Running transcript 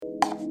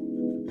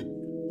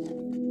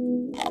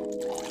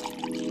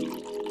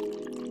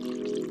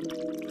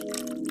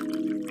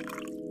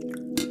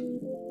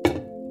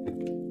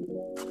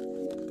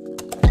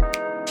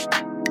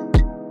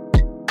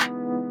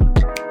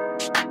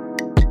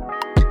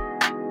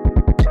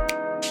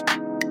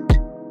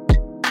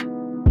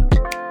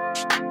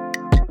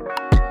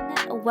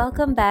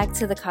Welcome back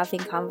to the Coffee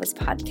and Convos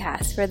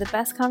podcast, where the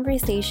best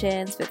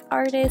conversations with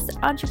artists,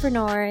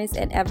 entrepreneurs,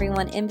 and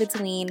everyone in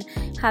between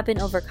happen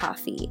over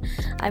coffee.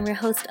 I'm your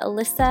host,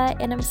 Alyssa,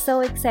 and I'm so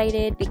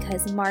excited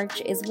because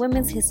March is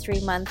Women's History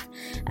Month,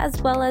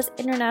 as well as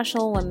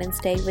International Women's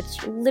Day,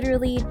 which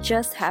literally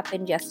just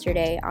happened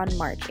yesterday on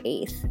March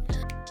 8th.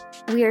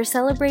 We are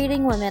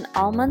celebrating women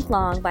all month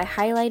long by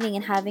highlighting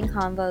and having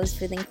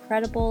convos with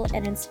incredible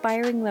and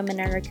inspiring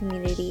women in our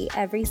community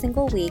every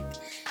single week.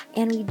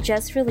 And we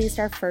just released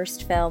our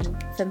first film,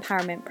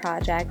 Empowerment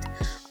Project,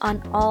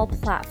 on all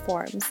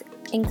platforms,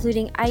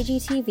 including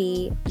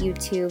IGTV,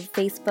 YouTube,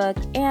 Facebook,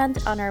 and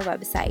on our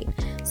website.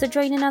 So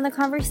join in on the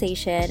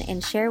conversation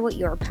and share what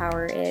your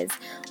power is,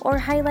 or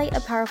highlight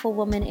a powerful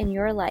woman in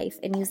your life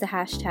and use the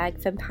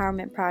hashtag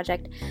Empowerment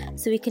Project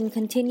so we can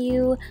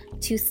continue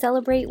to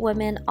celebrate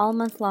women all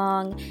month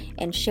long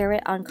and share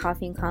it on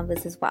Coffee and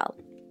Convos as well.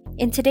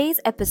 In today's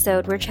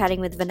episode, we're chatting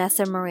with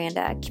Vanessa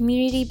Miranda,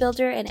 community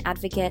builder and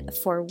advocate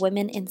for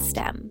women in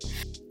STEM.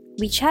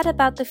 We chat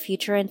about the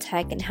future in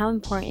tech and how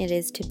important it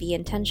is to be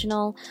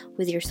intentional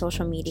with your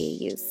social media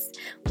use.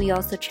 We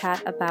also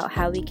chat about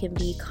how we can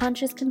be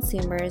conscious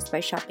consumers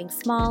by shopping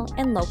small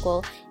and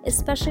local,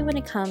 especially when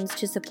it comes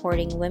to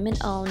supporting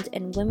women-owned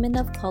and women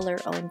of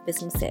color-owned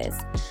businesses.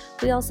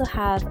 We also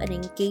have an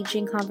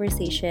engaging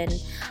conversation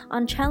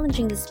on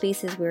challenging the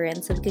spaces we're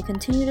in so we can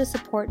continue to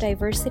support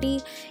diversity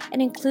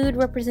and include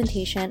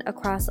representation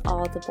across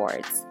all the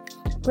boards.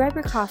 Grab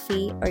your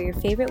coffee or your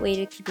favorite way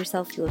to keep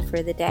yourself fueled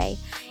for the day,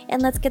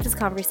 and let's get this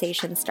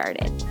conversation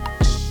started.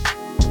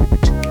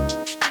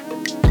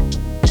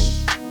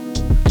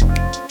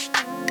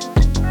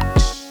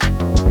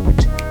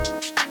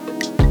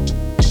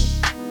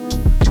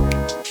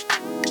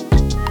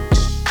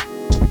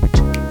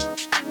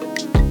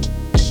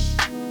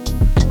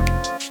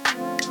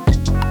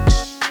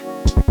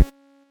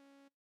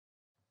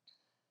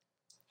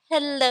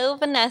 Hello,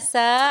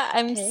 Vanessa.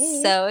 I'm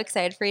so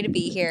excited for you to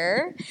be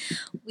here.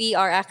 We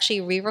are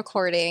actually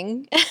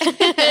re-recording.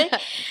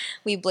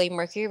 We blame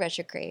Mercury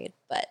retrograde,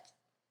 but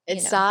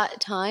it's that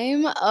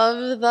time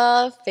of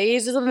the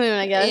phases of the moon,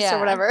 I guess, or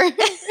whatever.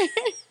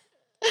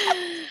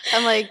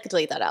 I'm like,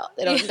 delete that out.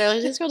 They're like,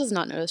 this girl does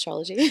not know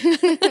astrology.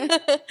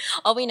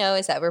 All we know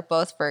is that we're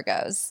both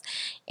Virgos.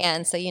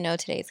 And so,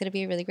 today's going to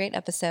be a really great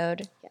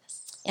episode. Yes.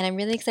 And I'm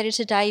really excited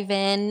to dive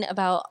in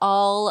about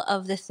all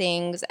of the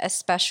things,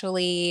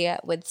 especially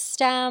with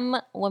STEM,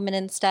 women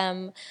in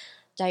STEM,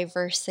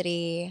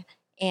 diversity,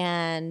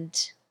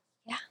 and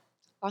yeah.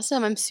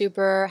 Awesome. I'm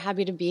super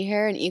happy to be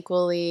here and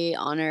equally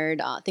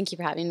honored. Thank you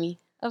for having me.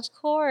 Of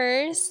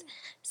course.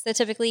 So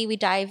typically we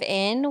dive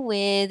in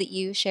with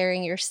you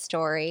sharing your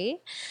story.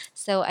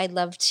 So I'd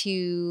love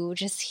to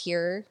just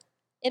hear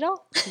it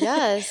all.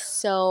 Yes.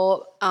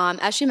 So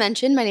as she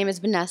mentioned, my name is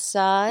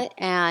Vanessa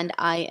and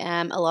I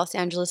am a Los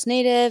Angeles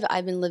native.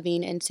 I've been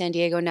living in San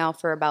Diego now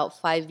for about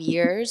 5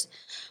 years.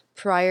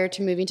 Prior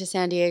to moving to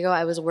San Diego,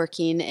 I was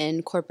working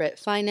in corporate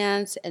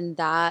finance, and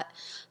that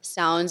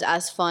sounds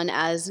as fun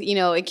as,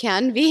 it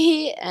can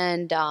be.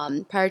 And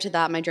prior to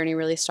that, my journey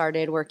really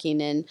started working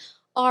in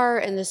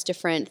art and this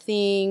different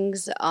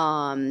things.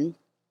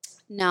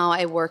 Now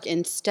I work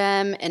in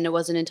STEM, and it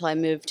wasn't until I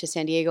moved to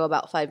San Diego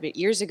about 5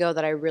 years ago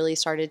that I really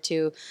started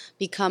to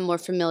become more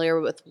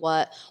familiar with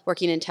what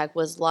working in tech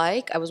was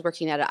like. I was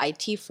working at an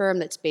IT firm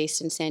that's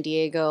based in San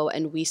Diego,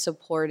 and we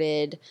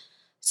supported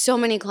so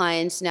many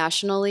clients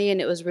nationally, and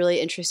it was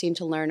really interesting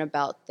to learn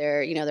about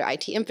their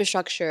IT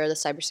infrastructure, the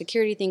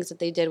cybersecurity things that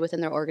they did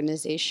within their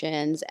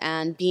organizations,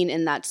 and being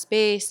in that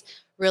space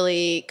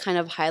really kind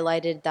of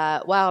highlighted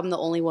that, wow, I'm the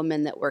only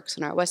woman that works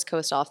in our West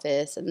Coast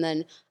office. And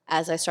then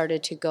as I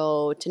started to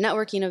go to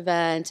networking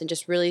events and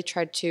just really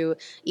tried to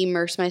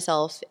immerse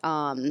myself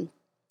in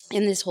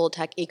this whole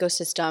tech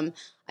ecosystem,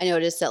 I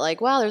noticed that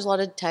wow, there's a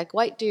lot of tech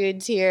white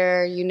dudes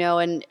here,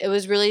 and it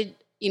was really,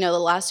 the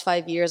last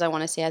 5 years, I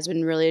want to say, has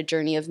been really a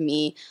journey of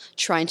me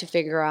trying to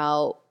figure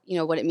out,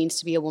 what it means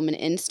to be a woman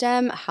in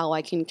STEM, how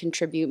I can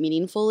contribute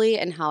meaningfully,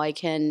 and how I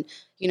can,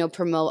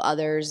 promote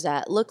others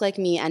that look like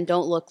me and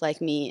don't look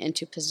like me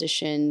into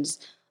positions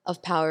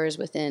of powers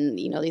within,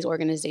 these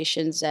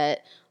organizations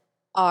that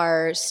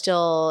are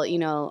still,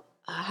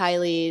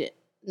 highly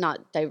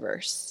not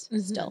diverse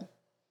still.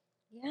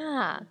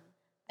 Yeah,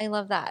 I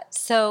love that.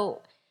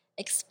 So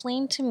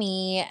explain to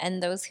me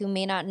and those who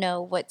may not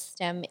know what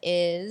STEM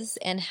is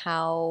and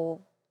how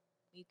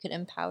you could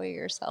empower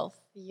yourself.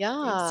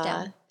 Yeah.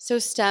 STEM. So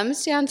STEM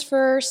stands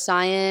for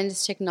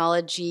science,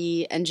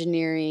 technology,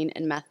 engineering,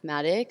 and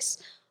mathematics.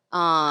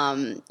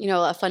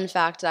 A fun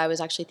fact that I was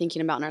actually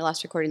thinking about in our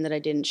last recording that I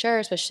didn't share,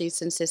 especially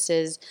since this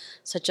is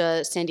such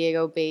a San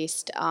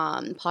Diego-based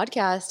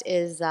podcast,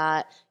 is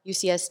that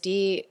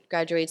UCSD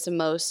graduates the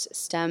most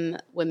STEM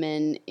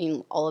women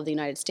in all of the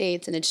United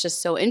States. And it's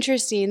just so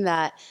interesting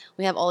that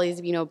we have all these,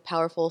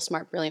 powerful,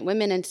 smart, brilliant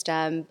women in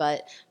STEM,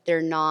 but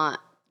they're not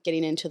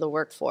getting into the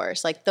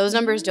workforce. Those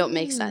numbers don't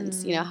make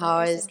sense. How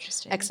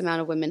is X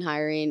amount of women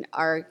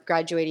are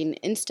graduating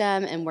in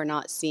STEM, and we're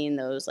not seeing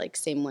those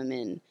same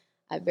women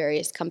at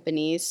various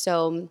companies.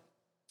 So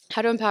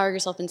how to empower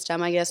yourself in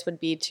STEM, I guess, would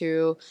be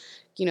to,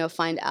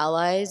 find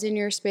allies in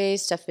your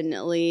space.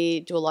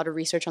 Definitely do a lot of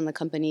research on the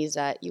companies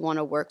that you want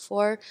to work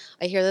for.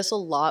 I hear this a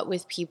lot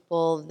with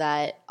people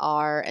that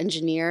are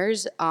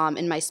engineers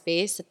in my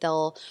space, that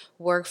they'll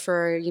work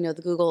for,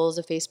 the Googles,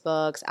 the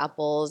Facebooks,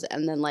 Apples,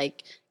 and then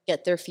like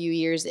get their few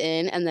years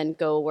in and then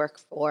go work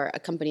for a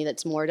company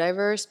that's more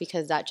diverse,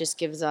 because that just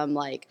gives them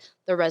like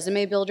the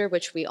resume builder,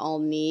 which we all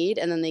need,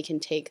 and then they can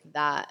take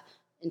that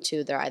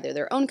into either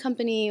their own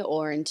company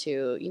or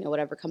into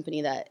whatever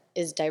company that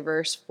is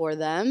diverse for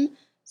them.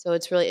 So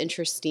it's really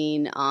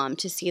interesting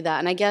to see that.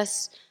 And I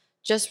guess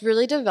just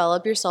really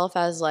develop yourself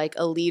as like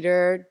a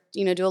leader,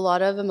 do a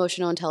lot of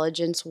emotional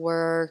intelligence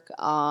work,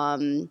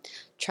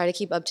 try to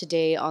keep up to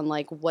date on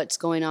like what's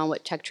going on,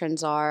 what tech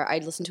trends are. I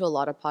listen to a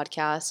lot of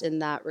podcasts in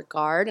that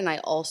regard, and I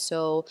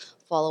also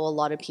follow a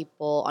lot of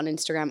people on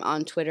Instagram,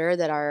 on Twitter,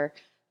 that are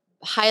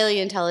highly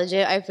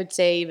intelligent. I would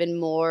say even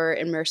more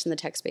immersed in the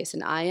tech space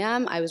than I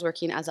am. I was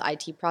working as an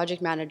IT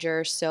project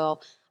manager, so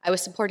I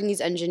was supporting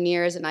these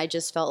engineers, and I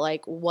just felt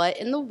like, what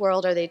in the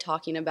world are they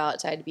talking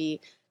about? So I'd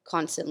be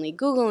constantly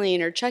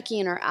Googling or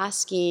checking or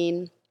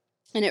asking,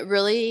 and it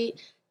really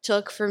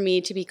took for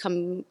me to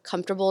become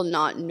comfortable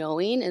not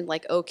knowing and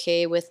like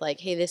okay with like,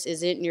 hey, this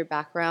isn't in your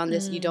background,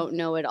 this you don't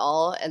know at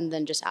all, and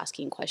then just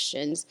asking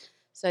questions.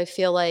 So I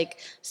feel like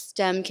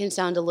STEM can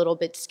sound a little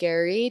bit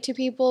scary to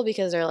people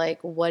because they're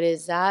like, what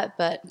is that?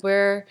 But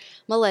we're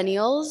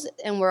millennials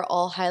and we're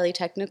all highly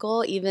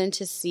technical. Even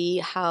to see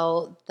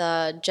how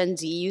the Gen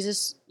Z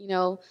uses,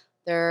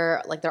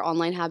 their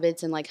online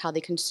habits and like how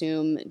they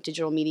consume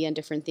digital media and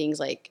different things,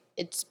 like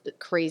it's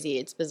crazy.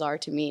 It's bizarre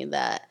to me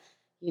that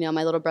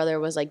my little brother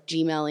was like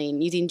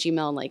using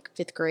Gmail in like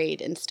 5th grade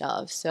and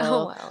stuff.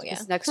 So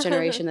this next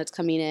generation that's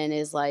coming in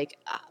is like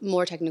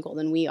more technical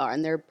than we are,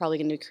 and they're probably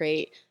going to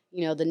create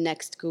the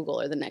next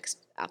Google or the next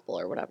Apple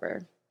or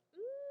whatever.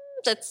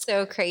 That's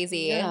so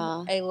crazy.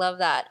 Yeah. I love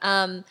that.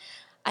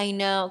 I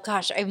know,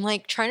 gosh, I'm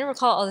like trying to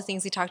recall all the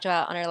things we talked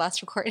about on our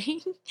last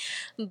recording.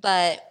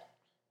 But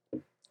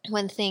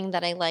one thing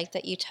that I liked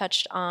that you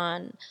touched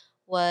on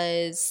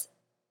was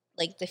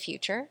like the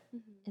future.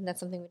 And that's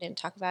something we didn't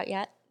talk about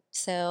yet.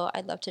 So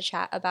I'd love to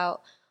chat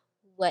about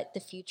what the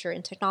future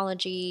in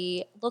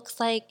technology looks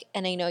like.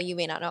 And I know you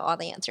may not know all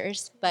the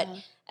answers, but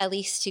at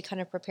least to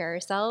kind of prepare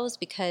ourselves,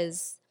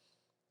 because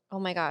oh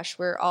my gosh,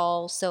 we're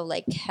all so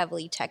like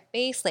heavily tech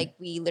based. Like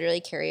we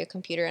literally carry a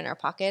computer in our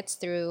pockets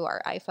through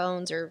our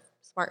iPhones or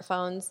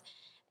smartphones.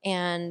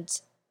 And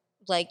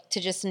like to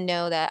just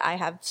know that I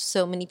have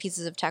so many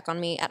pieces of tech on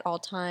me at all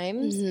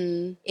times.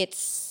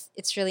 It's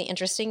really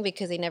interesting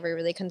because I never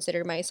really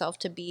considered myself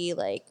to be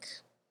like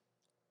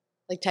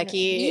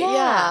techie.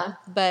 Yeah.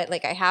 But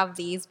like I have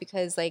these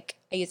because like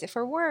I use it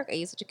for work. I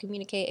use it to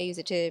communicate. I use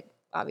it to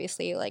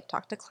obviously like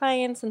talk to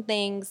clients and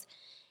things.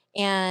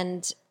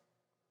 And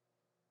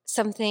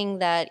something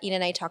that Ina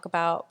and I talk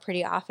about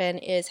pretty often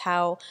is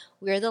how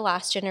we're the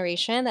last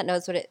generation that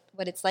knows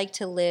what it's like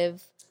to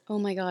live. Oh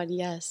my God,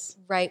 yes.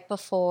 Right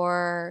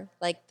before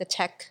like the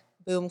tech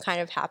boom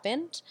kind of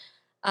happened.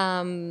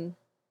 So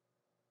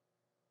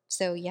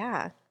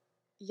yeah.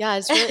 Yeah,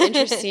 it's really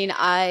interesting.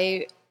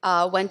 I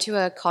went to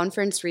a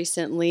conference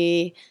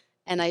recently,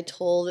 and I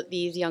told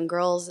these young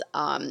girls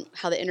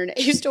how the internet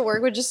used to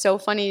work, which is so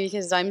funny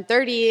because I'm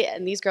 30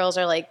 and these girls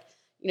are like,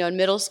 in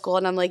middle school,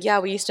 and I'm like, yeah,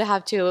 we used to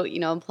have to,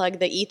 unplug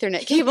the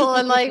Ethernet cable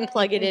and like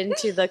plug it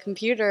into the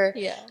computer.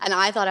 Yeah. And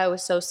I thought I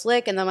was so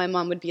slick. And then my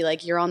mom would be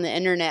like, you're on the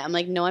internet. I'm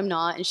like, no, I'm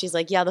not. And she's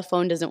like, yeah, the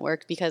phone doesn't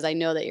work because I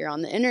know that you're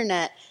on the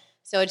internet.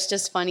 So it's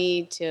just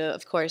funny to,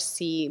 of course,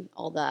 see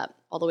all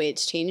the way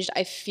it's changed.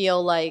 I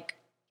feel like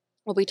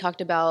what we talked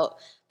about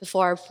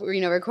before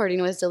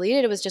recording was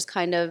deleted, it was just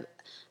kind of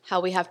how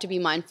we have to be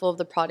mindful of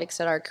the products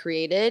that are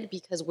created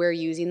because we're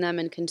using them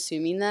and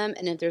consuming them.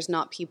 And if there's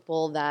not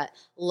people that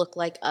look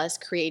like us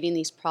creating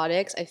these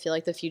products, I feel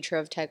like the future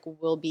of tech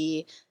will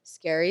be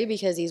scary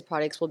because these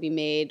products will be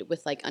made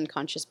with like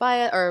unconscious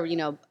bias or,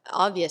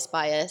 obvious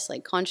bias,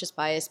 like conscious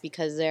bias,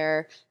 because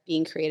they're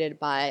being created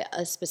by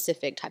a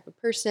specific type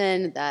of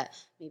person that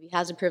maybe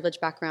has a privileged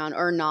background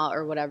or not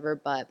or whatever,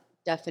 but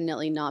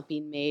definitely not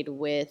being made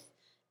with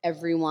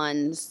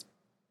everyone's,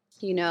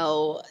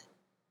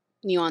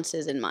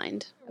 nuances in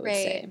mind, I would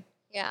say.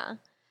 Yeah.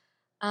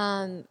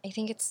 I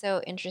think it's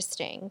so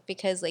interesting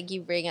because like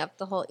you bring up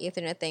the whole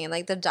Ethernet thing and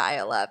like the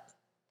dial-up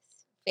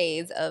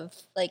phase of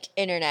like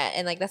internet,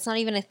 and like that's not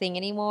even a thing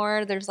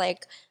anymore. There's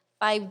like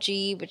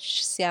 5G,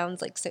 which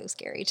sounds like so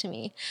scary to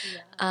me.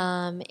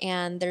 Yeah.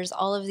 And there's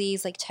all of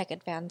these like tech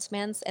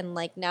advancements, and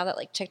like now that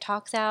like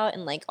TikTok's out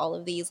and like all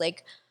of these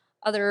like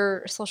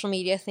other social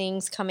media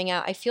things coming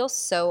out, I feel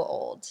so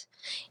old.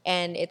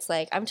 And it's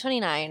like I'm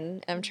 29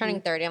 and I'm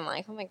turning 30. I'm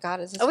like, oh my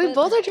God, is this? Oh, we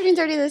both are turning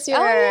 30 this year.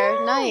 Oh,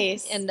 yeah.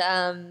 Nice.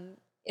 And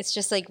it's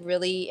just like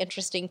really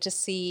interesting to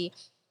see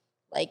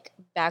like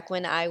back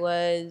when I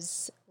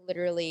was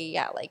literally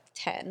like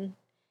 10,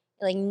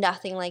 like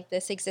nothing like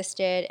this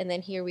existed, and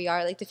then here we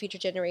are, like the future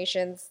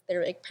generations,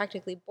 they're like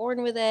practically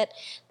born with it.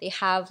 They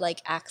have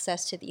like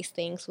access to these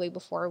things way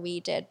before we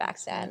did back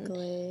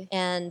then.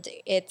 And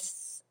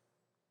it's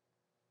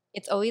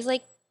always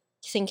like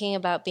thinking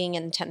about being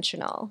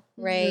intentional,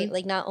 right? Mm-hmm.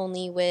 Like not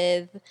only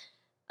with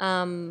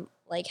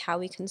like how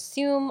we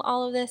consume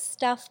all of this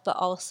stuff, but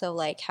also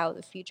like how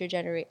the future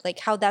like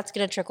how that's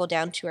going to trickle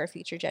down to our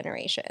future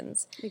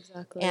generations.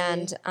 Exactly.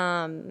 And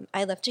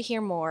I'd love to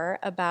hear more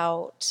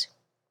about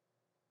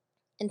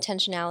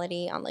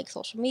intentionality on like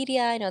social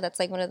media. I know that's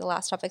like one of the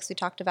last topics we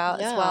talked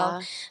about as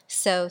well.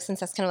 So since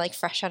that's kind of like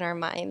fresh on our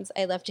minds,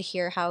 I'd love to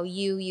hear how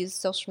you use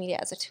social media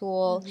as a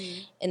tool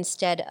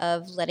instead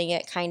of letting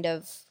it kind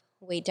of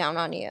weigh down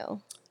on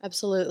you.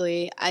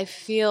 Absolutely. I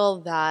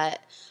feel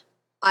that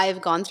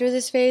I've gone through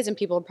this phase, and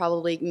people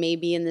probably may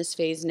be in this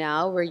phase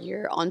now where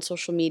you're on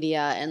social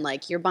media and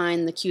like you're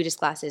buying the cutest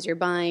glasses, you're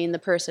buying the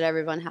purse that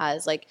everyone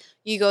has. Like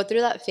you go through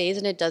that phase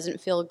and it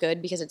doesn't feel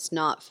good because it's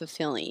not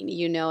fulfilling,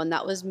 you know? And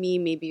that was me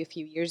maybe a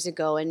few years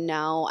ago. And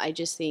now I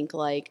just think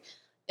like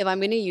if I'm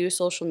going to use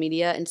social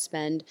media and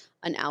spend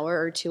an hour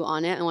or two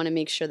on it, I want to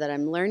make sure that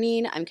I'm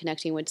learning, I'm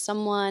connecting with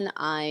someone,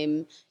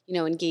 I'm, you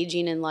know,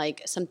 engaging in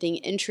like something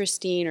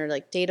interesting or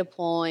like data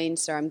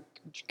points, or I'm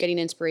getting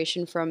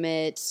inspiration from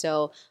it.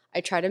 So I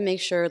try to make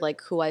sure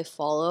like who I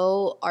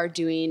follow are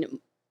doing,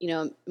 you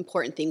know,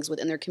 important things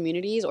within their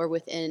communities or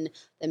within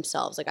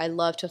themselves. Like I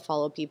love to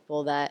follow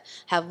people that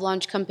have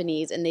launched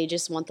companies and they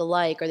just want the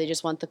like, or they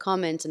just want the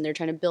comments and they're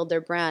trying to build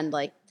their brand.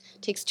 Like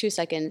it takes 2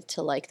 seconds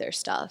to like their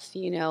stuff,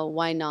 you know,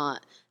 why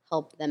not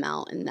help them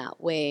out in that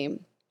way?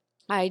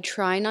 I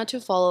try not to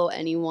follow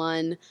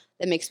anyone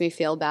that makes me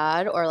feel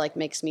bad or like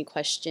makes me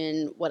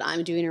question what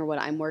I'm doing or what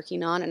I'm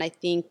working on. And I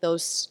think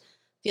those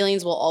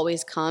feelings will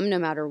always come no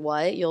matter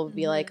what. You'll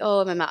be like, oh,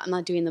 I'm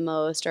not doing the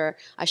most, or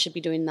I should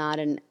be doing that.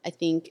 And I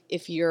think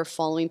if you're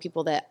following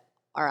people that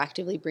are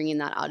actively bringing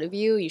that out of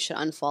you, you should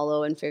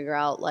unfollow and figure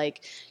out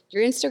like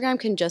your Instagram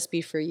can just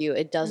be for you.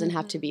 It doesn't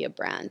have to be a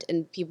brand.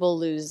 And people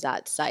lose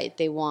that sight.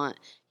 They want,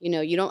 you know,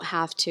 you don't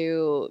have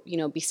to, you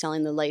know, be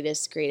selling the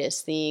latest,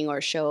 greatest thing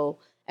or show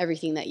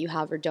everything that you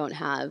have or don't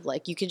have.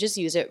 Like you could just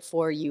use it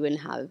for you and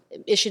have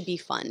it should be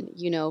fun,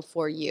 you know,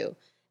 for you.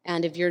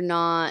 And if you're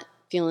not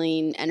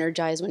feeling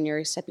energized when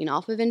you're stepping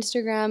off of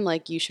Instagram,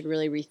 like you should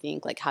really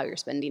rethink like how you're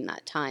spending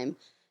that time.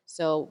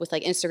 So with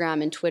like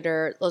Instagram and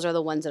Twitter, those are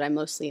the ones that I'm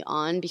mostly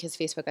on, because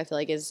Facebook I feel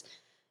like is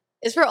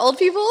for old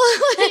people.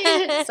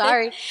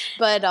 Sorry.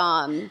 But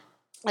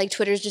like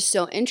Twitter is just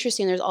so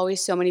interesting. There's always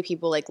so many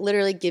people like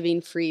literally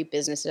giving free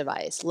business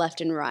advice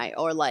left and right,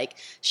 or like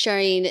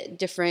sharing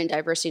different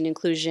diversity and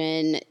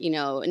inclusion, you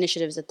know,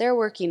 initiatives that they're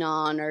working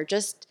on, or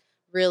just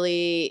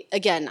really,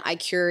 again, I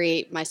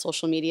curate my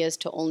social medias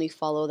to only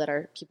follow that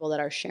are people that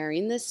are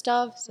sharing this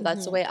stuff. So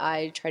that's the way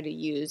I try to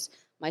use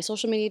my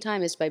social media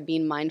time, is by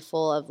being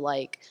mindful of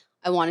like,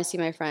 I want to see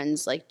my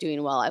friends like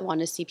doing well. I want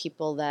to see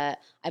people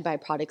that I buy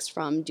products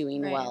from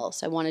doing well.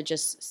 So I want to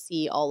just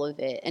see all of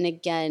it. And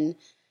again,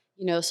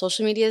 you know,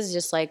 social media is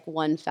just like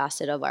one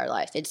facet of our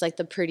life. It's like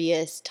the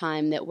prettiest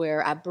time that we're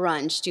at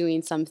brunch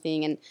doing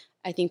something. And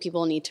I think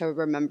people need to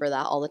remember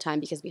that all the time,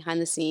 because behind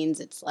the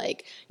scenes, it's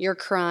like you're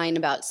crying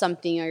about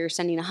something, or you're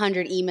sending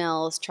 100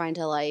 emails trying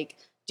to like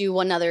do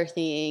one other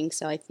thing.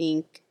 So I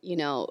think, you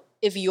know,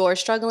 if you're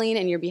struggling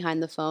and you're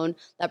behind the phone,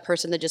 that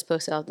person that just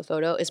posted out the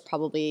photo is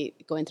probably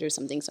going through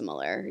something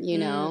similar, you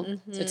know?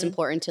 So it's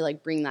important to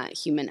like bring that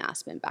human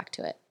aspect back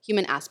to it.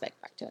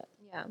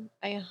 Yeah,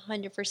 I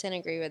 100%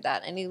 agree with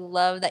that. And I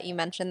love that you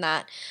mentioned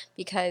that,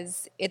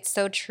 because it's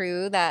so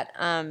true that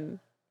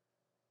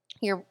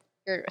your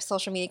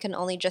social media can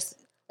only just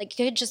like,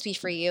 it could just be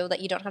for you, that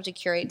you don't have to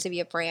curate to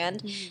be a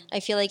brand. I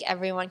feel like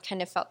everyone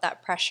kind of felt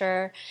that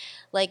pressure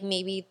like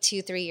maybe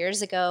 2-3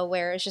 years ago,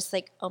 where it's just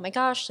like, oh my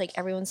gosh, like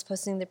everyone's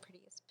posting the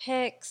prettiest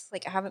pics.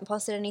 Like I haven't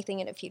posted anything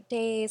in a few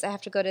days. I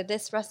have to go to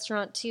this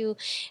restaurant too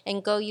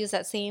and go use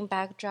that same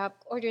backdrop,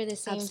 order the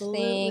same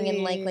thing,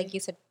 and like you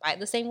said, buy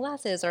the same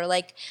glasses, or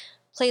like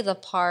play the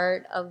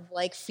part of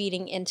like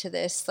feeding into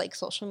this like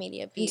social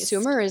media beast.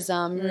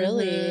 Consumerism,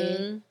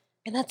 really.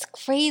 And that's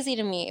crazy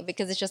to me,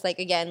 because it's just like,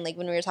 again, like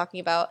when we were talking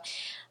about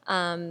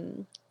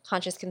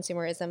conscious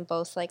consumerism,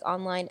 both like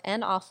online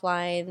and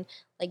offline,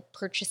 like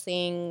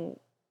purchasing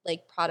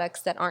like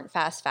products that aren't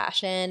fast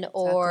fashion,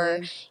 or,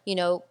 you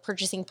know,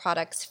 purchasing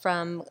products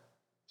from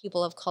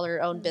people of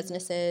color owned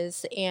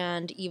businesses,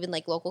 and even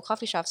like local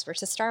coffee shops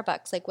versus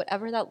Starbucks, like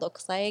whatever that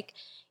looks like,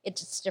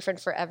 it's different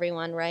for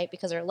everyone, right?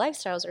 Because our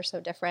lifestyles are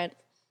so different.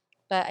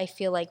 But I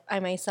feel like I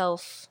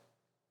myself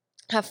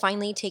have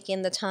finally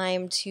taken the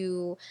time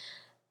to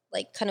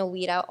like kind of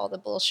weed out all the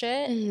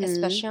bullshit,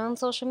 especially on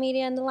social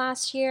media in the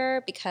last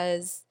year,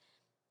 because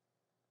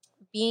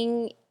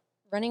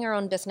running our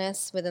own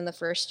business within the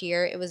first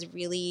year, it was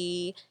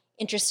really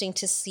interesting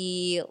to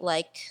see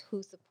like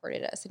who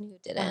supported us and who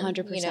didn't.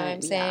 100%, you know what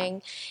I'm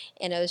saying?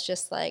 And it was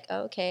just like,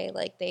 okay,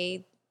 like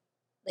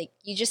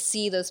you just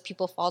see those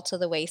people fall to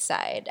the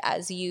wayside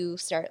as you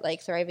start like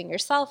thriving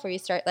yourself, or you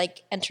start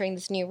like entering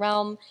this new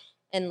realm.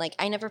 And like,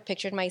 I never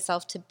pictured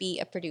myself to be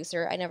a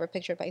producer. I never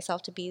pictured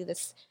myself to be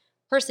this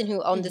person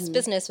who owned this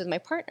business with my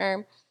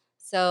partner.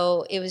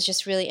 So it was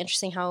just really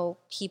interesting how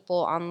people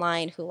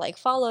online who like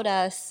followed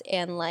us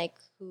and like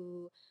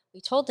who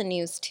we told the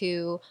news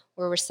to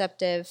were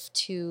receptive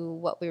to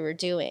what we were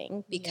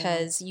doing,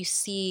 because you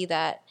see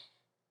that,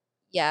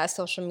 yeah,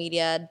 social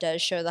media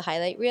does show the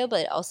highlight reel,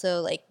 but it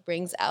also like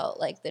brings out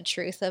like the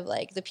truth of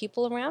like the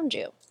people around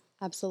you.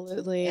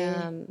 Absolutely.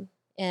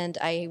 And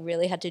I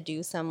really had to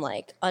do some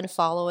like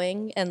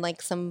unfollowing and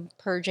like some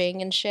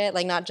purging and shit,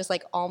 like not just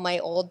like all my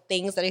old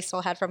things that I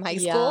still had from high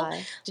school.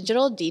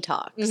 Digital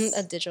detox.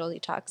 A digital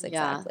detox,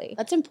 exactly. Yeah,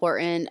 that's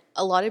important.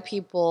 A lot of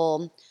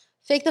people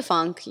fake the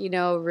funk, you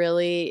know,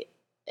 really,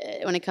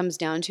 when it comes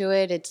down to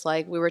it. It's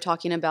like we were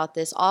talking about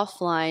this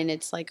offline.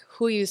 It's like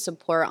who you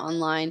support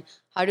online,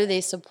 how do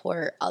they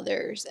support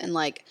others, and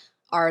like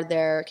are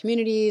their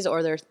communities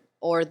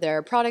or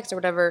their products or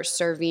whatever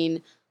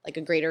serving like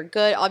a greater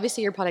good.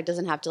 Obviously your product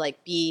doesn't have to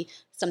like be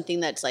something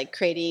that's like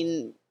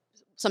creating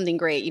something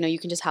great. You know, you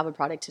can just have a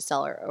product to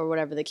sell or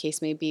whatever the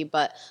case may be,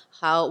 but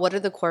what are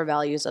the core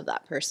values of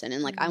that person?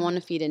 And like, I want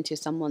to feed into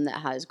someone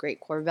that has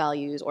great core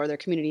values, or their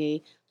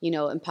community, you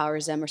know,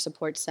 empowers them or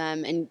supports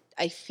them. And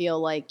I feel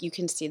like you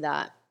can see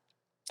that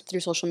through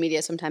social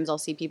media. Sometimes I'll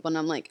see people and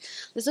I'm like,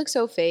 this looks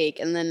so fake.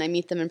 And then I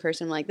meet them in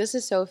person, I'm like, this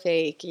is so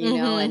fake, you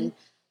know, and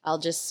I'll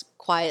just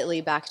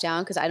quietly back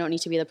down because I don't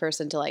need to be the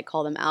person to like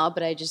call them out.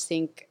 But I just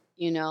think,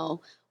 you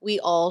know, we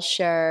all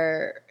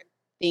share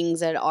things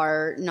that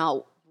are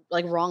not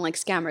like wrong, like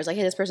scammers, like,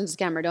 hey, this person's a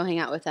scammer, don't hang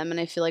out with them. And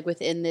I feel like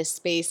within this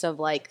space of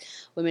like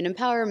women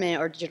empowerment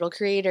or digital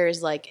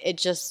creators, like it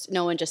just,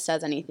 no one just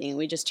says anything.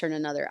 We just turn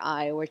another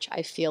eye, which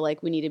I feel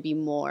like we need to be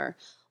more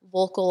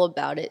vocal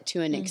about it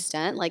to an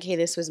extent. Like, hey,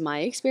 this was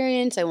my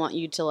experience. I want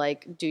you to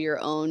like do your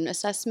own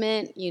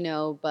assessment, you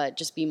know, but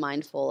just be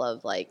mindful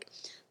of like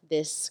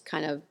this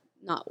kind of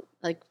not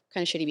like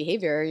kind of shitty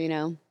behavior, you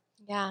know?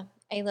 Yeah.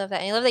 I love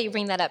that. I love that you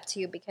bring that up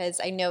too,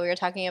 because I know we were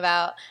talking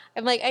about,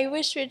 I'm like, I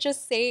wish we'd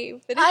just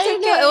save, but it's I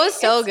okay. know, it was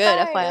so It's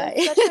good, fine. FYI. It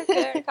was such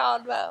a good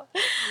convo.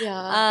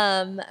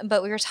 Yeah.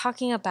 But we were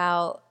talking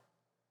about,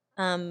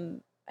 I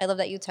love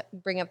that you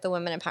bring up the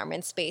women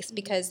empowerment space,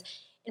 because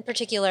in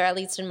particular, at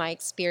least in my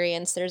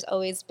experience, there's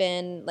always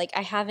been like,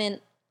 I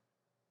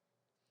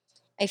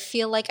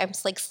feel like I'm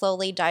like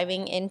slowly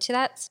diving into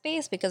that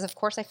space, because of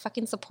course I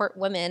fucking support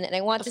women and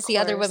I want to see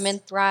other women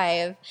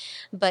thrive.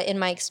 But in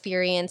my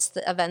experience,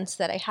 the events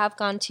that I have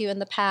gone to in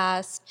the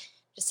past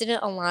just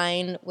didn't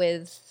align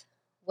with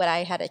what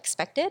I had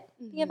expected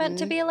the event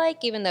to be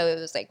like, even though it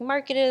was like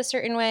marketed a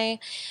certain way.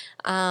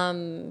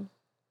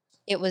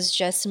 It was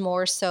just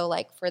more so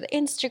like for the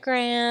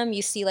Instagram,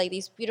 you see like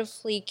these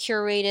beautifully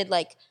curated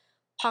like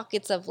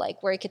pockets of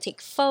like where I could take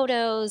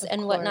photos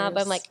and whatnot.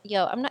 But I'm like,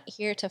 yo, I'm not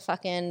here to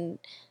fucking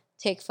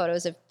take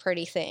photos of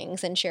pretty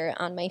things and share it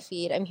on my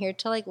feed. I'm here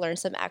to like learn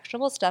some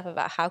actionable stuff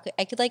about how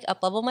I could like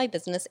up-level my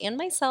business and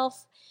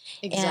myself.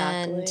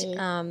 Exactly.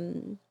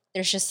 And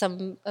there's just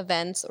some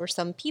events or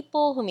some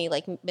people who may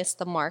like miss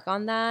the mark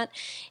on that.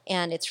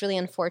 And it's really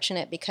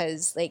unfortunate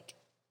because like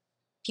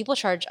people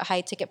charge a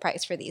high ticket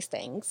price for these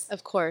things.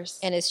 Of course.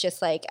 And it's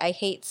just like, I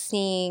hate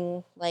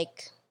seeing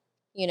like,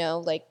 you know,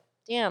 like,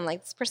 damn,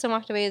 like this person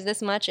walked away with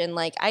this much and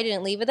like I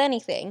didn't leave with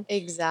anything.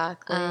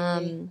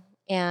 Exactly.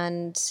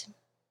 And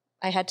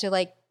I had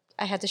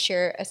to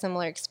share a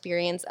similar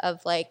experience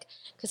of like,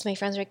 because my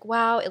friends are like,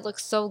 wow, it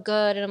looks so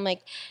good. And I'm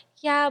like,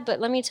 yeah,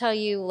 but let me tell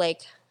you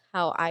like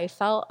how I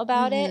felt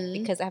about it,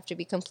 because I have to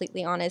be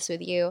completely honest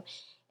with you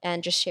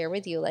and just share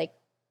with you like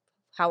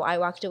how I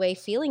walked away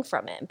feeling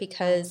from it,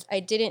 because I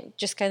didn't,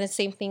 just kind of the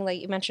same thing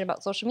like you mentioned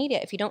about social media.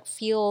 If you don't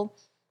feel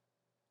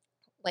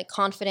like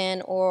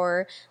confident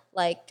or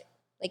like,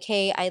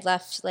 hey, I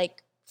left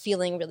like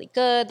feeling really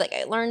good, like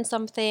I learned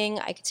something,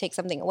 I could take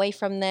something away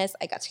from this,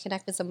 I got to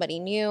connect with somebody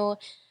new.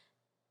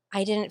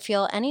 I didn't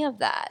feel any of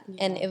that.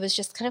 And it was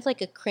just kind of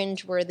like a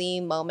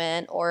cringeworthy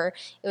moment, or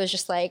it was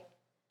just like,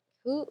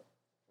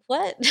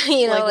 what?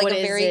 You know, like what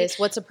is this?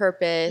 What's the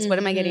purpose? What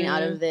am I getting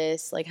out of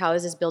this? Like, how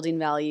is this building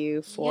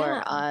value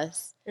for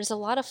us? There's a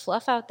lot of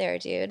fluff out there,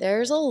 dude.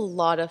 There's a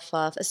lot of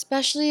fluff,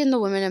 especially in the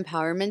women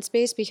empowerment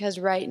space, because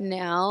right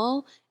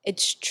now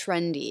it's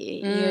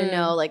trendy. You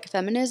know, like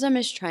feminism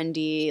is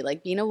trendy,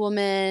 like being a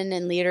woman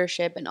and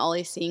leadership and all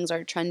these things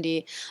are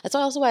trendy. That's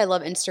also why I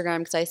love Instagram,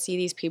 because I see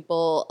these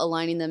people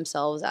aligning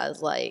themselves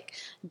as like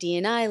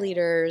D&I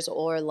leaders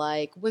or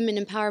like women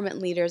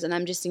empowerment leaders. And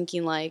I'm just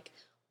thinking like,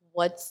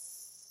 what's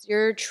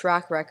your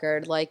track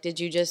record? Like, did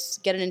you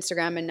just get an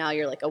Instagram and now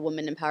you're like a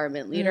woman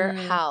empowerment leader?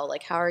 How?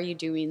 Like, how are you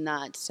doing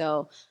that?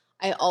 So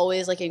I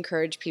always like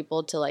encourage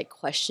people to like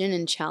question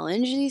and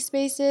challenge these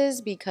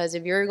spaces, because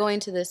if you're going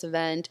to this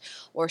event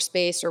or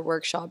space or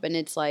workshop and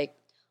it's like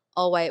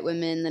all white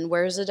women, then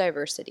where's the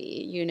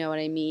diversity? You know what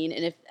I mean?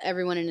 And if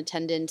everyone in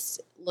attendance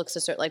looks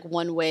a certain like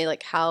one way,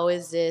 like how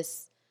is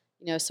this,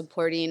 you know,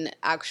 supporting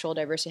actual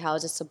diversity? How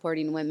is it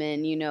supporting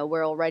women? You know,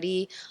 we're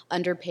already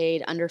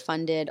underpaid,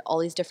 underfunded, all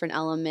these different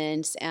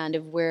elements. And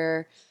if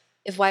we're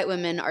if white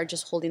women are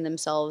just holding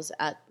themselves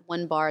at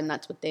one bar and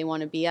that's what they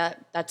want to be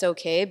at, that's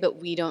okay, but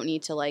we don't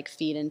need to like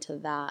feed into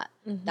that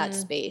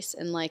space.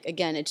 And like,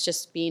 again, it's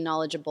just being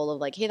knowledgeable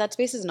of like, hey, that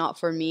space is not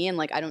for me, and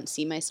like I don't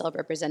see myself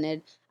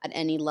represented at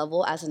any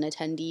level as an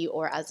attendee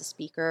or as a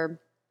speaker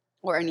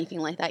or anything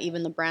like that.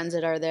 Even the brands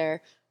that are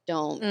there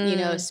don't, you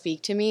know,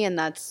 speak to me. And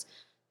I've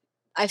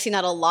seen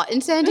that a lot in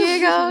San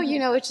Diego, you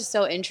know, which is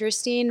so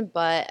interesting.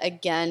 But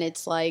again,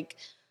 it's like,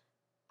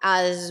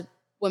 as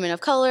women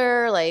of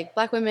color, like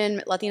Black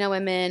women, Latina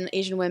women,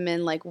 Asian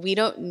women, like we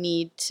don't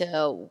need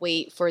to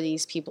wait for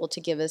these people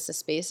to give us the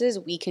spaces.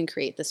 We can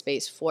create the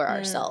space for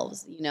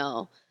ourselves, you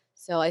know?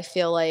 So I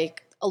feel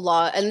like a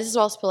lot, and this is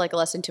also like a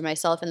lesson to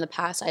myself. In the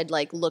past, I'd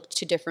like looked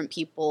to different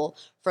people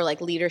for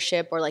like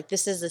leadership, or like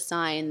this is a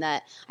sign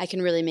that I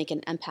can really make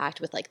an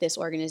impact with like this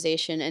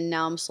organization. And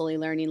now I'm slowly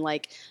learning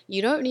like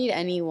you don't need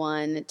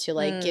anyone to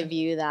like give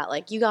you that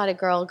like, you got it,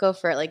 girl, go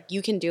for it. Like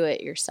you can do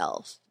it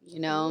yourself,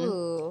 you know?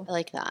 Ooh. I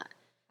like that.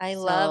 I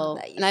love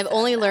that. And I've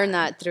only learned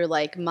that through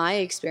like my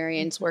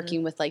experience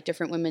working with like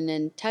different women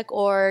in tech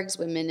orgs,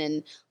 women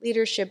in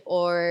leadership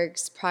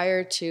orgs,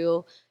 prior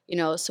to, you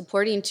know,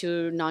 supporting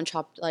two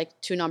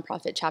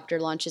nonprofit chapter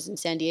launches in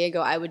San Diego.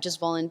 I would just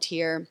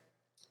volunteer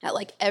at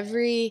like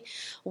every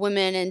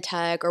women in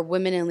tech or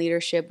women in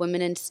leadership,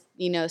 women in,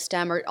 you know,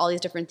 STEM, or all these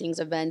different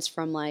things, events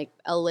from like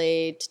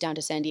LA to down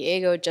to San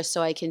Diego, just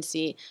so I can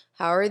see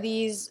how are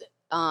these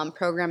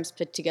programs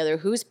put together,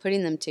 who's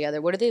putting them together,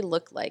 what do they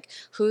look like,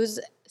 who's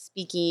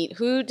speaking,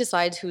 who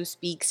decides who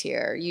speaks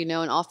here, you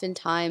know. And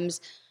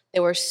oftentimes they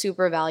were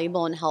super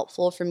valuable and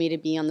helpful for me to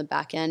be on the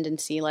back end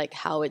and see like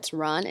how it's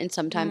run. And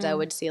sometimes I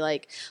would see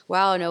like,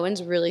 wow, no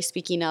one's really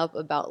speaking up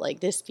about like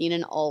this being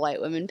an all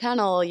white women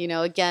panel, you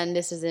know. Again,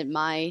 this isn't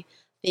my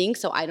thing,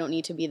 so I don't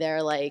need to be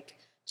there like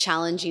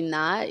challenging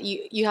that.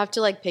 You have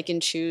to like pick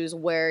and choose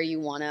where you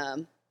want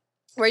to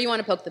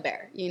poke the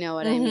bear, you know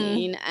what I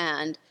mean?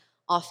 And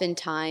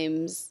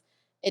oftentimes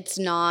it's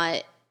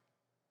not,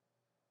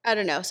 I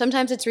don't know.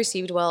 Sometimes it's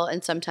received well,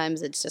 and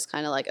sometimes it's just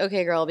kind of like,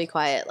 okay, girl, be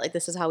quiet. Like,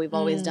 this is how we've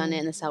always done it,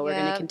 and this is how we're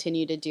going to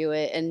continue to do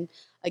it. And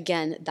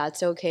again,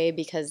 that's okay,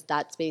 because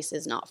that space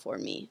is not for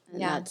me.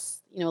 And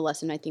that's, you know, a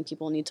lesson I think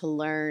people need to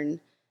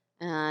learn,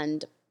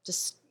 and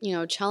just, you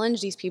know, challenge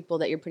these people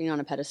that you're putting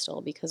on a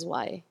pedestal, because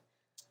why?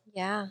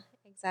 Yeah,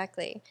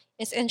 exactly.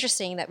 It's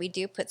interesting that we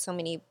do put so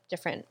many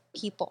different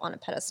people on a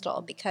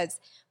pedestal because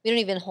we don't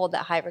even hold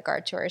that high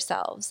regard to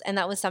ourselves. And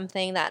that was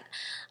something that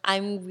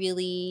I'm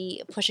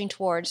really pushing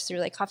towards through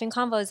like Coffee and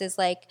Convos, is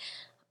like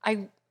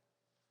I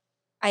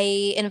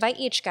invite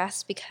each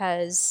guest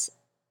because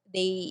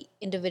they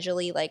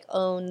individually like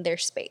own their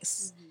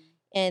space.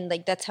 And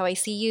like that's how I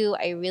see you.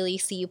 I really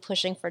see you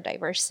pushing for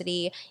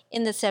diversity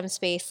in the STEM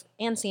space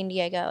and San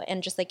Diego,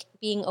 and just like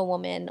being a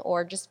woman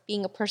or just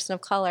being a person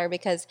of color,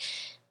 because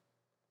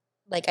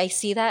like I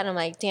see that and I'm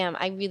like, damn,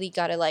 I really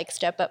gotta like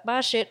step up my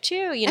shit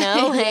too, you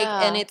know? Like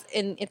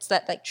and it's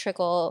that like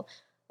trickle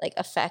like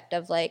effect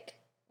of like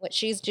what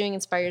she's doing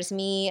inspires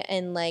me,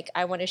 and like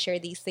I want to share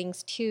these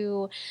things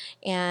too.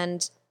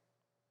 And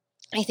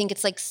I think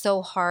it's like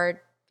so hard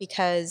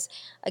because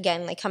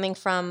again, like coming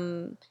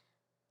from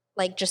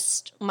like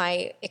just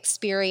my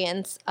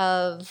experience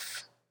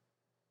of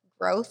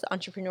growth,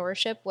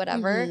 entrepreneurship,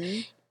 whatever,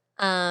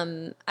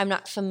 I'm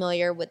not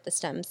familiar with the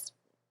STEM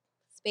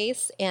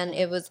space, and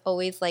it was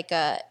always like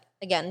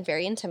again,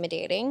 very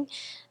intimidating,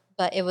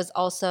 but it was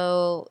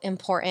also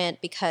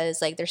important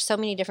because like there's so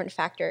many different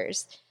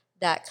factors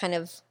that kind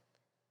of,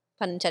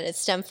 pun intended,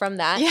 stem from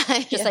that.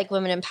 Just like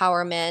women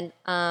empowerment,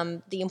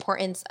 the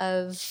importance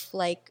of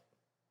like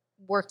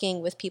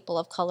working with people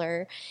of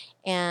color.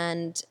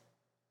 And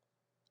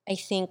I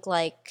think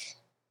like,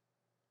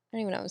 I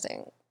don't even know what I'm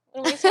saying.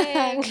 What am I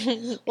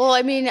saying? Well,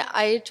 I mean,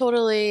 I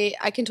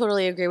can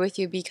totally agree with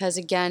you, because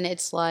again,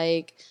 it's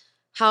like,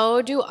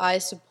 how do I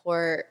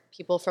support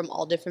people from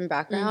all different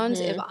backgrounds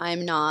if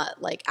I'm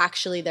not like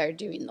actually there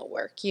doing the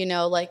work? You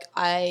know, like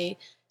I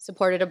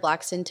supported a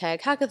Black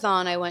SynTech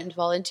hackathon. I went and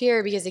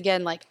volunteered because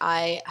again, like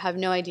I have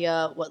no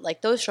idea what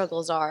like those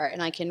struggles are,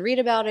 and I can read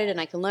about it and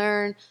I can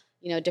learn,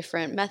 you know,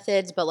 different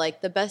methods, but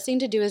like the best thing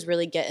to do is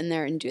really get in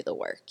there and do the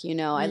work. You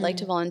know, I like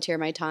to volunteer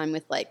my time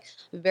with like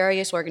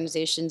various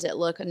organizations that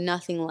look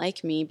nothing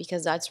like me,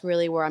 because that's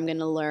really where I'm going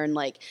to learn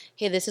like,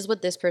 hey, this is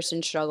what this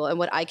person struggled, and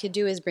what I could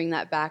do is bring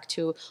that back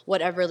to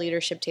whatever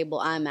leadership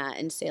table I'm at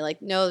and say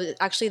like, no,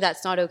 actually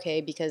that's not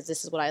okay, because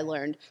this is what I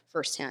learned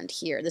firsthand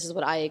here. This is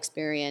what I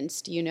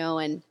experienced, you know.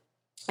 And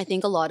I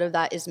think a lot of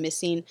that is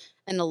missing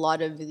in a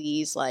lot of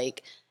these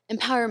like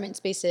empowerment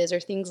spaces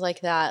or things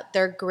like that.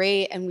 They're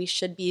great, and we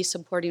should be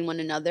supporting one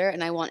another,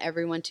 and I want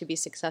everyone to be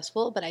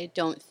successful, but I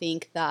don't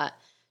think that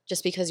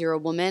just because you're a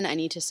woman, I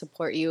need to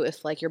support you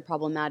if like you're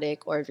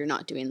problematic or if you're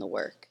not doing the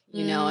work,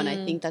 you know. And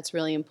I think that's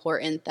really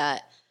important,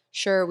 that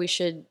sure, we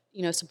should,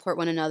 you know, support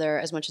one another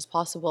as much as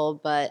possible,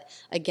 but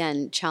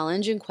again,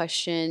 challenge and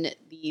question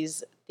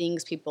these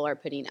things people are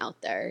putting out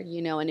there,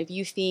 you know. And if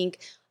you think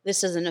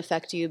this doesn't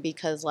affect you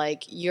because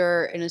like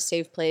you're in a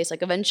safe place.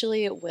 Like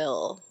eventually it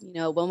will, you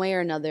know, one way or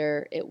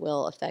another, it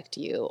will affect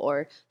you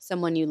or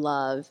someone you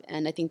love.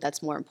 And I think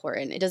that's more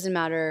important. It doesn't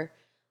matter.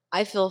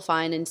 I feel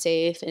fine and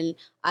safe, and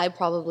I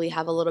probably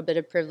have a little bit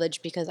of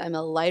privilege because I'm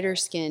a lighter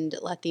skinned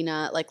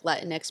Latina, like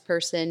Latinx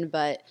person,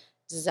 but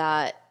does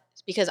that,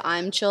 because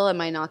I'm chill,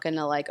 am I not going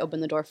to like open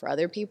the door for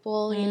other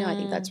people? You know, I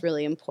think that's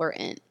really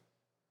important.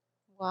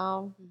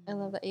 Wow. I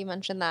love that you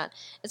mentioned that,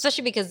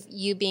 especially because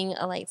you being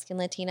a light-skinned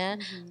Latina,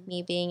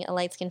 me being a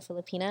light-skinned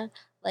Filipina,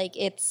 like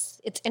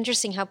it's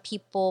interesting how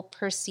people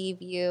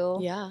perceive you.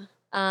 Yeah.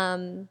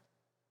 And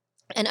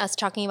us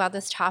talking about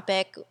this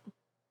topic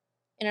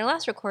in our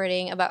last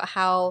recording about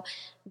how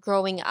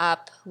growing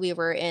up we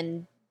were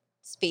in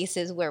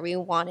spaces where we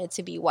wanted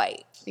to be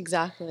white.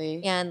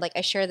 Exactly. And like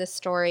I share this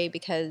story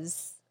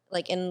because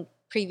like in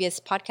previous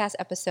podcast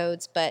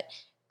episodes, but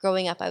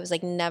growing up I was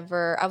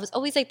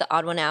always like the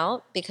odd one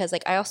out because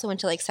like I also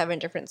went to like 7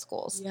 different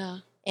schools. Yeah.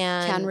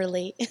 And can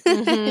relate.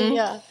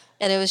 Yeah.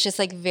 And it was just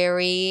like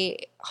very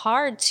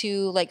hard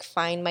to like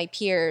find my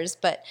peers,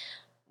 but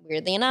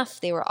weirdly enough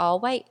they were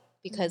all white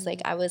because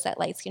like I was that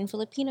light-skinned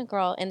Filipina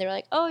girl and they were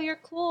like, oh, you're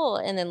cool.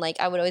 And then like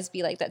I would always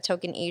be like that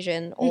token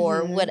Asian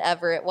or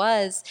whatever it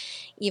was,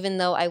 even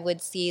though I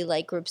would see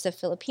like groups of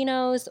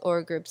Filipinos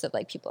or groups of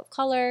like people of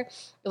color.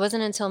 It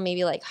wasn't until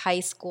maybe like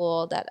high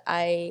school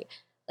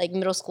like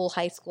middle school,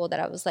 high school, that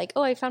I was like,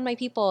 oh, I found my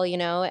people, you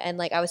know, and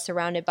like I was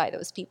surrounded by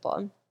those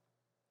people.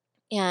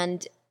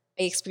 And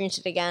I experienced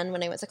it again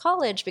when I went to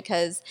college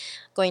because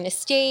going to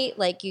state,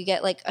 like you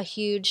get like a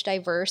huge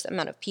diverse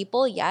amount of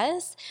people,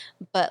 yes,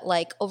 but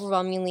like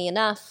overwhelmingly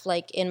enough,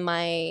 like in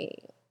my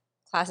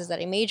classes that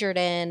I majored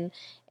in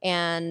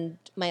and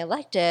my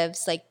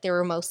electives, like they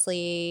were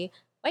mostly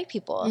white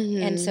people.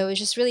 And so it was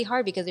just really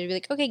hard because they'd be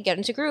like, okay, get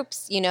into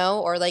groups, you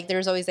know, or like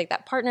there's always like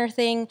that partner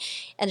thing.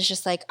 And it's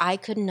just like, I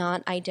could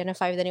not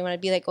identify with anyone.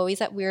 I'd be like always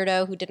that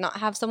weirdo who did not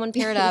have someone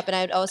paired up. And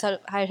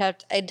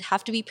I'd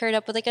have to be paired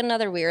up with like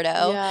another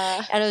weirdo.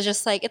 Yeah. And it was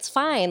just like, it's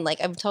fine. Like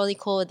I'm totally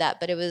cool with that.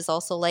 But it was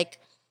also like,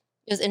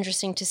 it was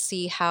interesting to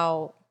see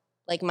how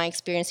like my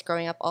experience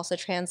growing up also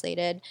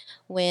translated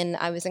when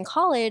I was in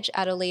college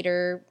at a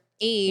later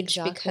age.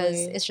 Exactly. Because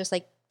it's just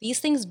like, these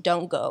things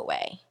don't go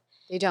away.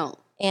 They don't.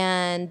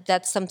 And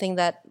that's something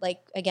that, like,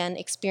 again,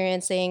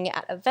 experiencing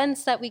at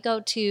events that we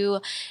go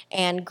to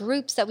and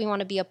groups that we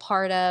want to be a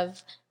part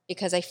of,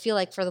 because I feel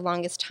like for the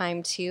longest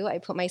time, too, I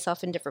put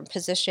myself in different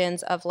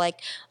positions of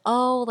like,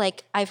 oh,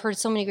 like, I've heard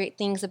so many great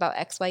things about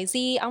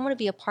XYZ. I want to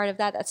be a part of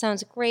that. That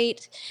sounds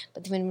great.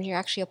 But then when you're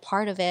actually a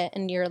part of it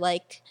and you're,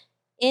 like,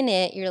 in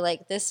it, you're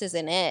like, this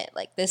isn't it.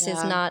 Like, this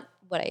is not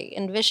what I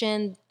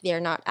envisioned.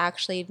 They're not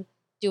actually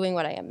doing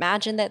what I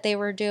imagined that they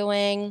were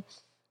doing.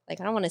 Like,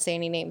 I don't want to say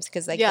any names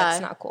because, like,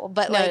 that's not cool.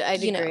 But, no, like,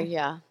 I'd agree,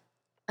 yeah.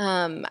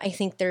 I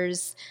think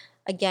there's,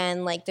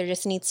 again, like, there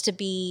just needs to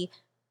be,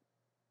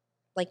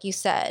 like you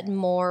said,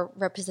 more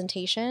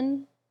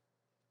representation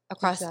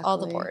across all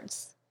the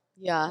boards.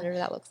 Yeah. Whatever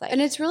that looks like. And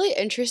it's really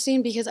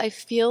interesting because I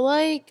feel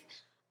like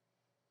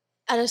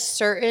at a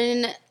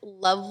certain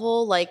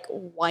level, like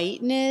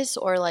whiteness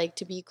or like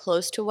to be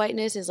close to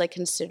whiteness is like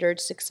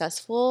considered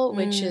successful,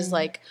 which is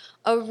like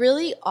a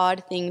really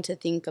odd thing to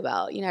think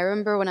about. You know, I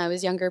remember when I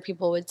was younger,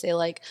 people would say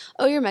like,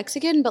 oh, you're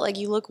Mexican, but like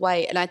you look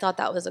white. And I thought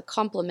that was a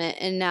compliment.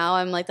 And now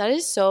I'm like, that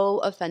is so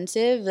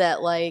offensive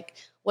that like,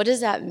 what does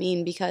that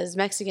mean? Because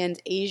Mexicans,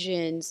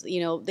 Asians,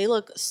 you know, they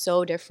look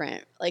so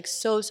different, like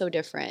so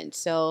different.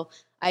 So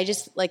I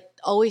just like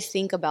always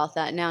think about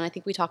that now. And I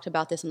think we talked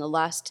about this in the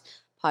last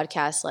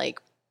podcast,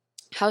 like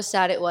how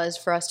sad it was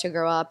for us to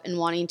grow up and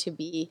wanting to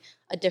be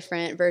a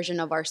different version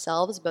of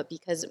ourselves, but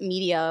because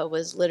media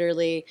was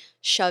literally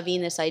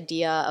shoving this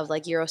idea of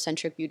like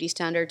Eurocentric beauty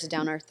standards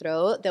down our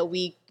throat, that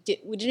we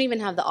didn't even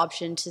have the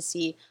option to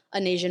see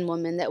an Asian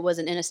woman that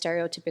wasn't in a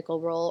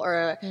stereotypical role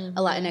or a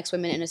Latinx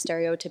woman in a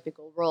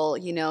stereotypical role,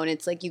 you know. And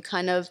it's like you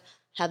kind of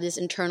have this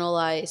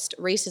internalized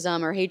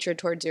racism or hatred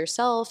towards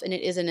yourself, and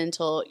it isn't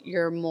until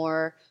you're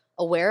more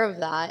aware of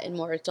that and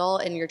more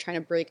adult and you're trying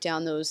to break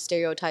down those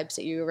stereotypes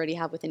that you already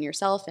have within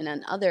yourself and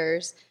on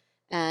others.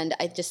 And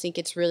I just think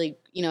it's really,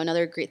 you know,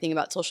 another great thing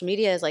about social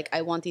media is like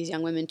I want these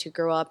young women to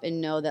grow up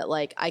and know that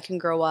like I can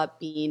grow up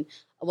being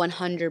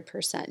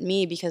 100%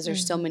 me, because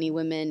there's so many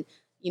women,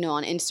 you know,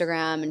 on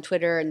Instagram and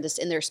Twitter and this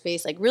in their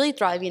space, like really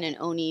thriving and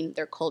owning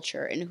their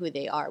culture and who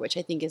they are, which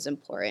I think is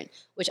important,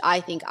 which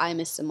I think I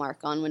missed the mark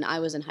on when I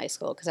was in high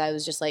school, because I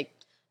was just like,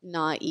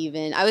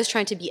 I was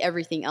trying to be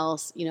everything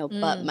else, you know,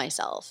 but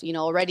myself. You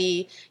know,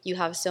 already you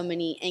have so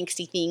many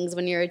angsty things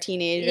when you're a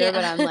teenager,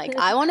 but I'm like,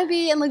 I want to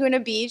be in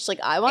Laguna Beach. Like,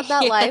 I want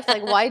that life.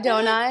 Like, why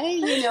don't I?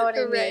 You know what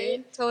I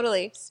mean?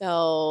 Totally.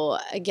 So,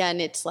 again,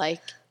 it's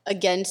like,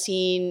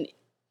 seeing,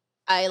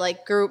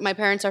 my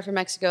parents are from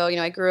Mexico. You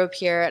know, I grew up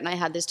here and I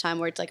had this time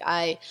where it's like,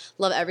 I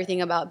love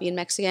everything about being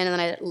Mexican. And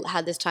then I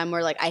had this time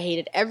where like, I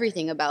hated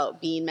everything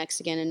about being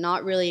Mexican and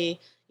not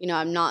really, you know,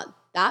 I'm not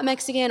that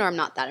Mexican or I'm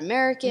not that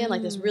American,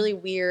 like this really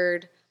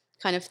weird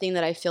kind of thing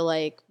that I feel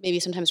like maybe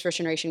sometimes first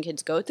generation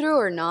kids go through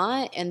or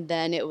not. And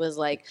then it was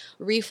like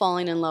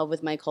re-falling in love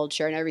with my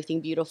culture and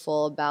everything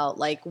beautiful about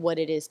like what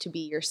it is to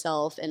be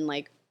yourself and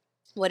like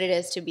what it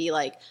is to be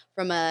like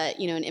from a,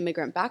 you know, an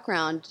immigrant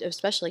background,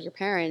 especially like your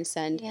parents.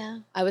 And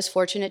I was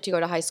fortunate to go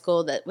to high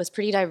school that was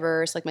pretty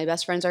diverse. Like my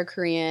best friends are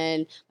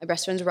Korean, my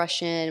best friend's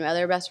Russian, my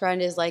other best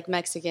friend is like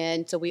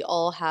Mexican. So we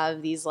all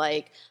have these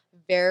like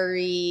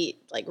very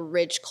like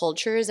rich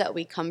cultures that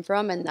we come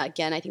from. And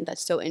again, I think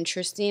that's so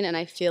interesting. And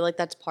I feel like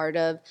that's part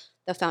of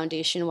the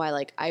foundation why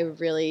like I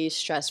really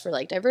stress for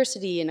like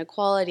diversity and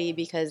equality,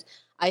 because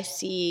I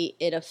see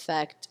it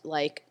affect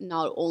like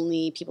not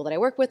only people that I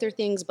work with or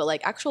things, but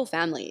like actual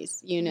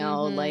families, you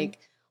know, like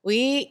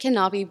we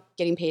cannot be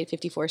getting paid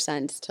 54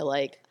 cents to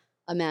like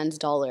a man's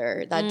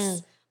dollar.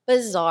 That's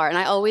bizarre. And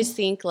I always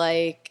think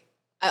like,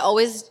 I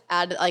always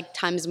add like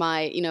times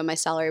my, you know, my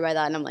salary by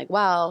that. And I'm like,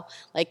 wow,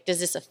 like,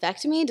 does this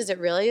affect me? Does it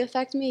really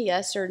affect me?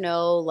 Yes or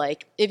no?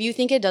 Like, if you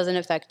think it doesn't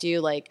affect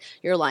you, like,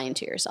 you're lying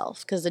to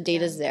yourself, because the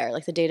data is there.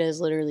 Like, the data is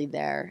literally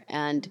there.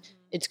 And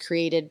it's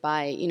created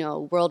by, you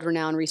know,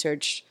 world-renowned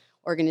research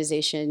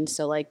organizations.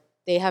 So, like,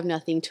 they have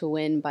nothing to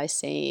win by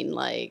saying,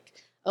 like,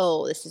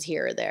 oh, this is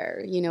here or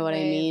there. You know what I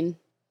mean?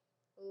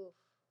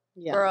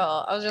 Yeah.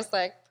 Girl, I was just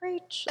like,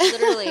 preach.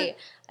 Literally,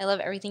 I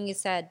love everything you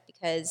said,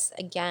 because,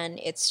 again,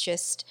 it's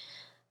just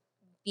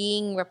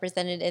being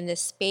represented in this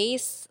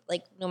space,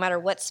 like no matter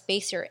what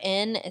space you're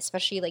in,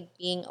 especially like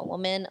being a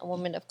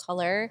woman of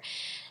color,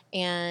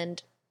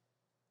 and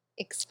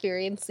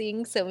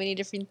experiencing so many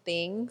different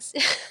things.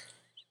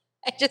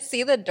 I just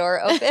see the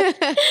door open.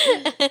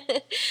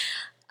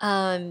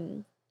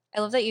 I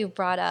love that you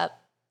brought up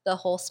the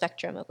whole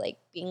spectrum of like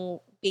being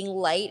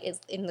light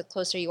is in the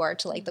closer you are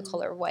to like the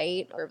color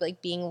white, or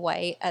like being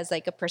white as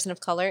like a person of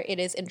color. It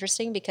is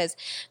interesting because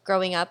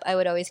growing up, I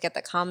would always get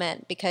the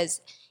comment,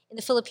 because in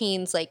the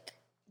Philippines, like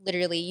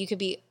literally you could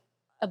be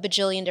a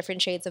bajillion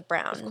different shades of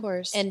brown. Of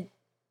course. And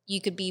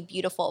you could be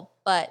beautiful.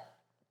 But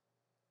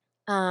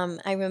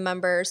I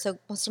remember, so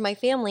most of my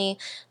family,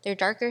 they're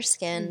darker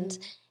skinned,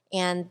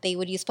 and they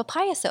would use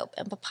papaya soap.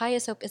 And papaya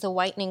soap is a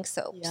whitening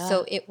soap. Yeah.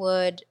 So it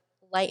would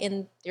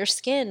lighten their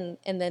skin.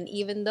 And then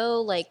even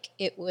though like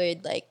it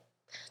would like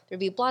there'd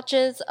be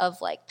blotches of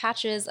like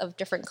patches of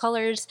different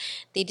colors,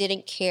 they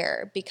didn't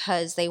care,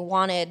 because they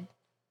wanted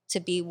to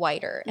be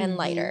whiter and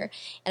lighter.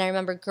 And I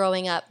remember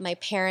growing up, my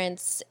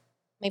parents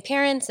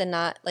and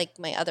not like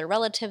my other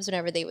relatives,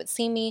 whenever they would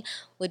see me,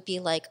 would be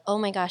like, oh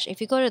my gosh, if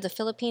you go to the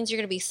Philippines, you're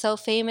going to be so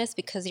famous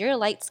because you're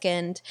light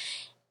skinned.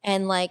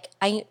 And like,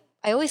 I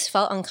always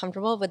felt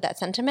uncomfortable with that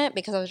sentiment,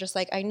 because I was just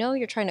like, I know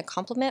you're trying to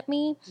compliment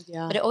me,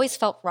 but it always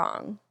felt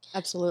wrong.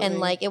 Absolutely. And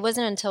like, it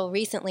wasn't until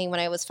recently when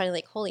I was finally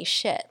like, holy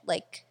shit,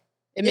 like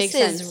it this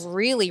is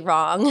really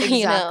wrong, exactly.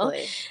 you know?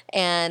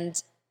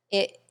 And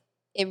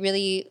it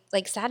really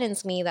like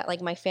saddens me that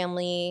like my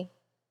family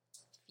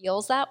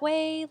feels that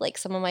way. Like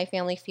some of my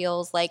family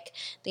feels like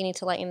they need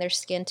to lighten their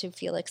skin to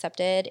feel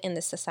accepted in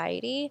this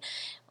society,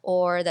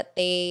 or that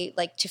they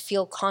like to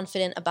feel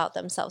confident about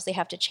themselves, they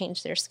have to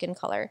change their skin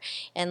color.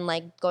 And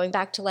like going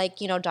back to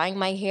like, you know, dyeing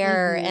my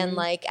hair and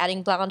like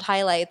adding blonde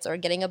highlights or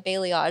getting a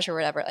balayage or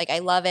whatever, like I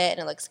love it and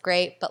it looks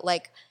great, but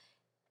like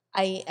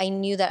I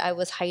knew that I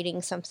was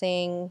hiding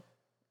something,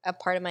 a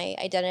part of my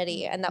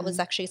identity. And that was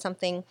actually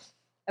something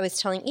I was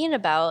telling Ian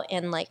about,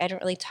 and like I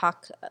don't really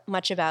talk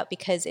much about,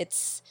 because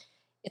it's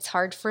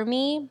hard for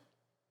me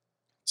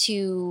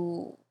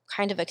to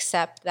kind of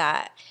accept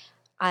that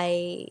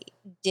I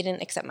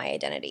didn't accept my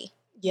identity.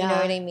 Yeah. You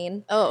know what I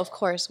mean? Oh, of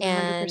course,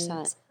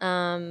 100%.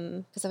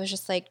 And because I was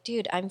just like,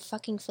 dude, I'm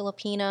fucking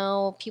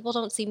Filipino. People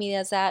don't see me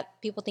as that.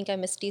 People think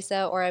I'm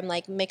mestiza, or I'm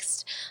like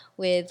mixed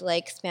with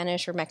like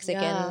Spanish or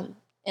Mexican. Yeah.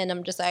 And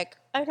I'm just like,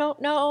 I don't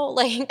know.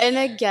 Like, and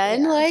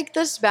again, like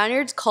the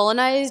Spaniards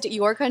colonized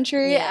your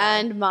country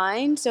and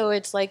mine. So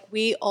it's like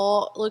we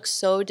all look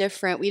so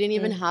different. We didn't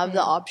even have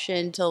the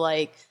option to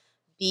like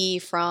be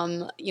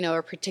from, you know,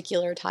 a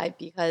particular type,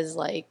 because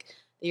like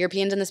the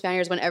Europeans and the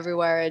Spaniards went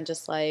everywhere and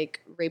just like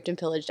raped and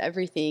pillaged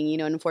everything, you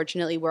know, and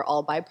unfortunately we're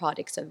all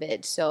byproducts of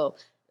it. So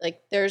like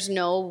there's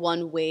no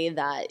one way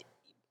that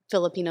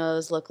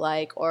Filipinos look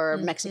like, or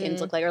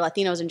Mexicans look like, or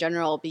Latinos in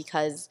general,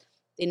 because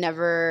they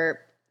never...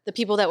 The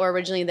people that were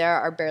originally there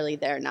are barely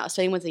there now.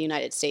 Same with the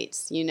United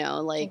States, you know,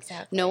 like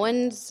no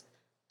one's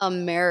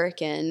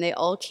American. They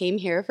all came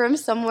here from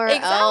somewhere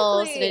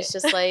else. And it's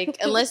just like,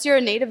 unless you're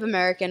a Native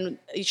American,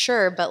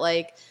 sure. But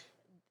like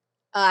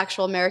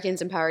actual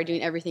Americans in power are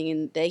doing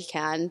everything they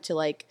can to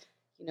like,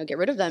 you know, get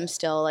rid of them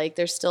still. Like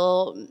there's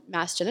still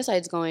mass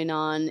genocides going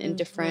on in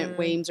different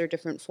waves or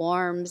different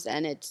forms.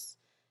 And it's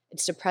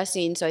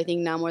depressing. So I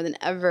think now more than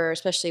ever,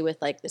 especially with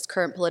like this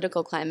current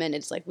political climate,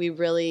 it's like we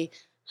really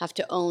have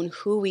to own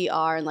who we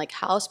are and like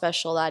how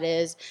special that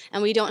is.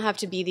 And we don't have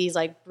to be these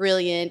like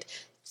brilliant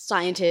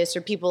scientists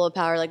or people of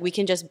power. Like we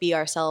can just be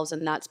ourselves,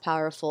 and that's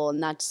powerful,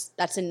 and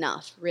that's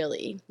enough,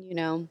 really, you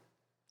know.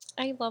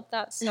 I love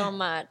that so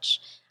much.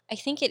 I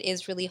think it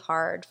is really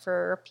hard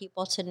for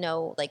people to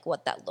know like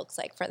what that looks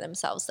like for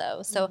themselves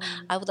though. So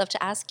I would love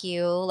to ask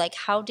you, like,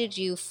 how did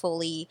you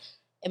fully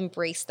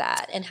embrace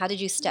that, and how did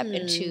you step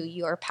into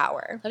your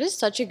power? That is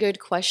such a good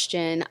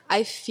question.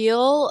 I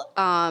feel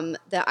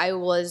that I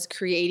was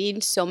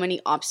creating so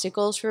many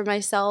obstacles for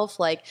myself,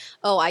 like,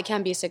 oh, I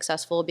can't be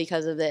successful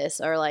because of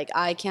this, or like,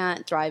 I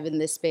can't thrive in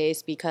this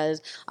space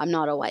because I'm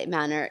not a white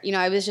man, or,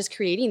 I was just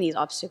creating these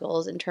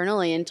obstacles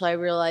internally until I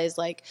realized,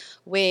 like,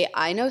 wait,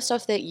 I know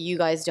stuff that you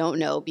guys don't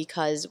know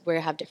because we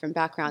have different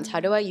backgrounds. How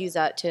do I use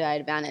that to my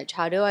advantage?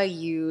 How do I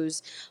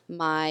use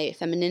my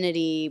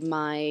femininity,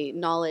 my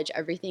knowledge,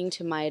 everything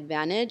to my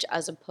advantage,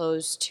 as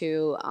opposed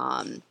to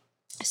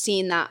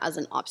seeing that as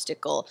an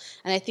obstacle.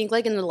 And I think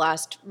like in the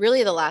last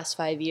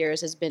 5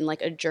 years has been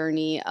like a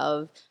journey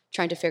of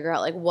trying to figure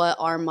out like, what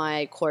are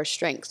my core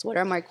strengths? What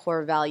are my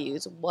core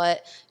values?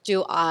 What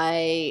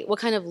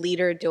kind of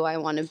leader do I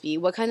want to be?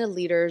 What kind of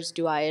leaders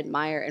do I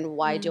admire, and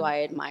why do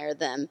I admire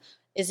them?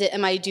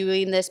 Am I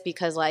doing this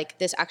because like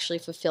this actually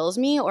fulfills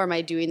me, or am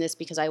I doing this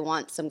because I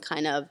want some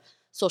kind of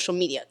social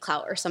media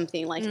clout or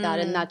something like that?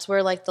 And that's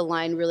where like the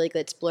line really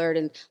gets blurred.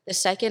 And the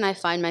second I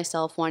find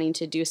myself wanting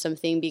to do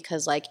something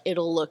because like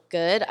it'll look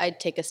good, I'd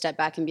take a step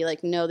back and be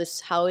like, no,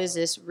 how is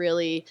this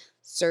really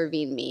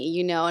serving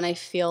me? And I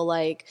feel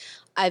like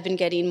I've been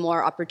getting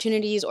more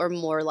opportunities, or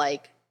more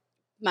like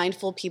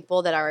mindful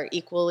people that are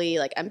equally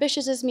like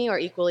ambitious as me, or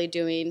equally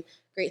doing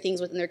great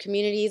things within their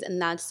communities.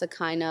 And that's the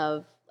kind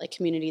of like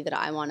community that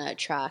I want to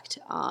attract.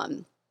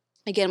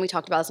 Again, we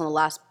talked about this on the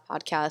last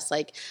podcast,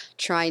 like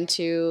trying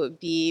to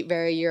be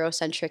very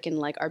Eurocentric in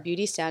like our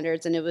beauty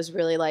standards. And it was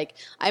really like,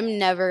 I'm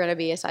never going to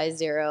be a size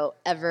 0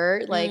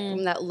 ever. Like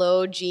from that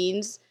low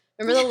jeans.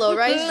 Remember the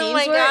low-rise jeans Oh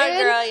my were God, in?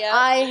 girl, yeah.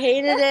 I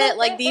hated it.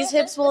 Like these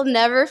hips will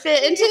never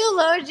fit into the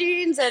low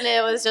jeans. And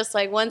it was just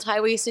like once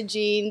high-waisted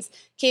jeans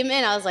came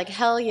in, I was like,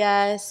 hell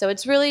yes. So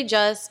it's really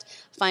just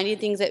finding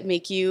things that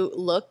make you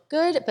look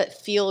good but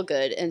feel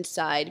good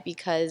inside,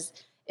 because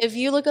if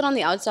you look good on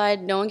the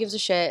outside, no one gives a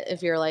shit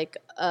if you're like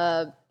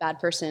a bad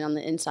person on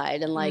the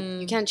inside. And like,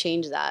 you can't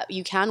change that.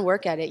 You can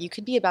work at it. You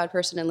could be a bad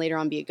person and later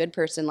on be a good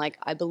person. Like,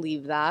 I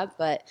believe that,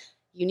 but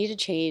you need to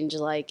change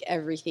like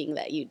everything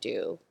that you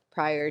do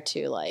prior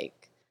to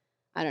like,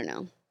 I don't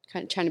know,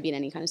 kind of trying to be in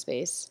any kind of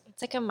space.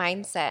 It's like a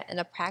mindset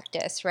and a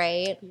practice,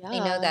 right? Yeah. I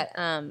know that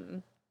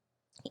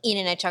Ian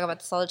and I talk about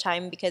this all the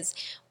time because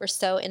we're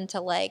so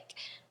into like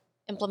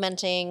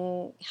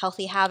implementing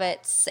healthy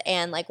habits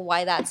and like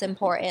why that's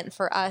important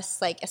for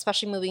us, like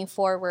especially moving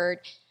forward,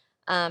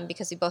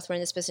 because we both run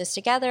this business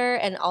together,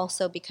 and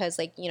also because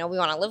like we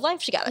want to live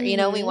life together.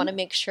 We want to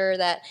make sure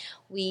that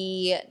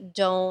we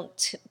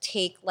don't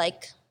take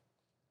like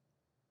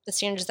the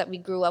standards that we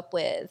grew up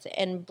with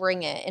and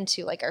bring it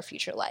into like our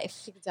future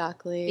life.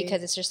 Exactly.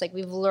 Because it's just like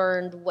we've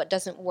learned what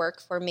doesn't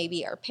work for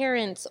maybe our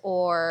parents,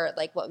 or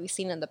like what we've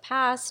seen in the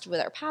past with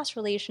our past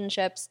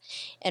relationships,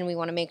 and we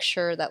want to make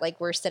sure that like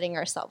we're setting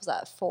ourselves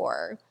up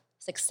for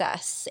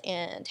success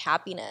and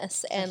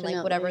happiness. And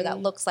like whatever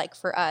that looks like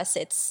for us.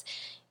 It's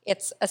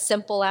a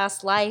simple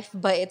ass life,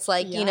 but it's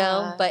like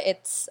but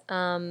it's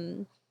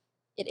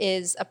it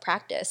is a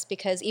practice.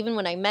 Because even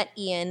when I met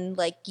Ian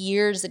like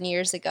years and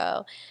years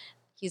ago,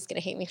 he's going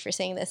to hate me for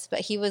saying this, but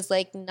he was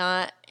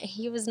not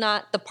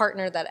the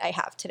partner that I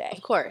have today.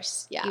 Of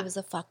course. Yeah. He was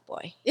a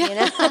fuckboy,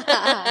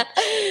 Yeah.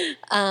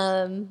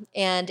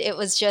 and it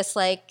was just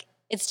like,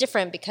 it's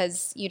different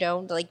because,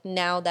 like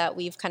now that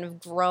we've kind of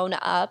grown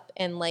up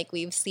and like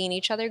we've seen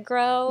each other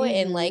grow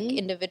and like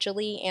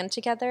individually and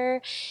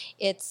together,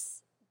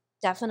 it's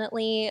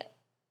definitely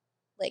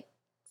like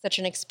such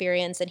an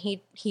experience. And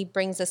he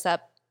brings this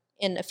up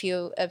in a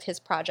few of his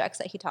projects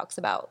that he talks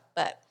about,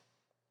 but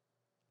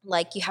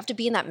like you have to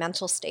be in that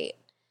mental state.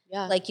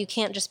 Yeah. Like you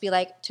can't just be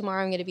like,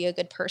 tomorrow I'm going to be a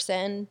good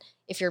person.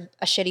 If you're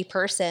a shitty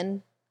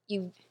person,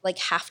 you like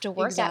have to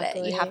work at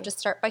it. You have to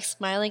start by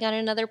smiling at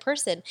another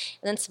person, and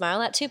then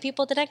smile at 2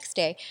 people the next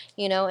day,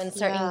 and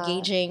start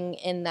engaging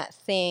in that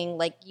thing.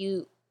 Like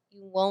you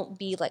won't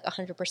be like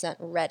 100%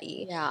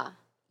 ready. Yeah.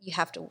 You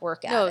have to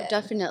work at it. No,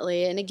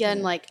 definitely. And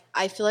again, like,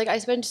 I feel like I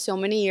spent so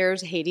many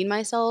years hating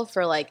myself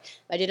for, like,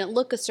 I didn't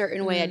look a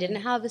certain way. I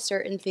didn't have a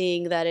certain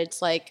thing, that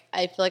it's, like,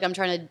 I feel like I'm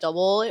trying to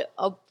double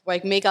up,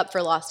 like, make up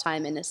for lost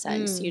time in a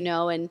sense,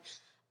 And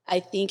I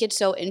think it's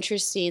so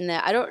interesting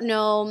that, I don't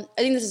know,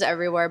 I think this is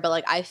everywhere, but,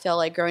 like, I feel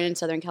like growing in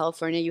Southern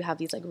California, you have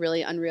these, like,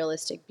 really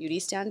unrealistic beauty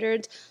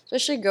standards,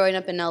 especially growing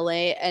up in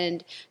LA.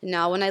 And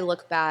now when I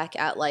look back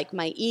at, like,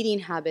 my eating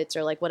habits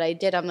or, like, what I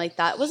did, I'm like,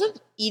 that was an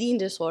eating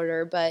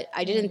disorder, but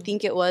I didn't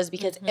think it was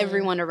because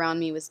everyone around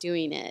me was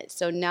doing it.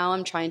 So now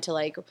I'm trying to,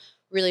 like,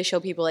 really show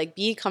people, like,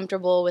 be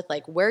comfortable with,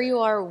 like, where you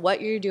are,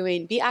 what you're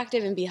doing, be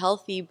active and be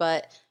healthy,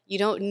 but you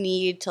don't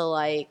need to,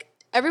 like,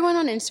 everyone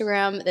on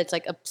Instagram that's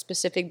like a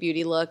specific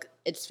beauty look,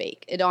 it's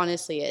fake. It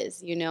honestly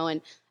is,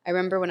 And I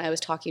remember when I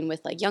was talking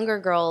with like younger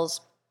girls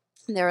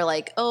And they were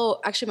like, oh,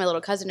 actually my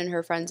little cousin and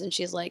her friends, and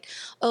she's like,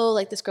 oh,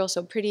 like this girl's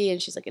so pretty,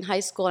 and she's like in high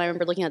school. And I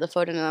remember looking at the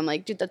photo and I'm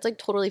like, dude, that's like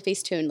totally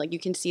Facetuned. Like you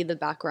can see the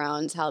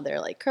backgrounds, how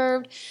they're like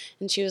curved.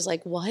 And she was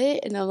like,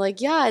 what? And I'm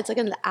like, yeah, it's like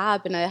in the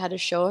app. And I had to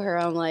show her.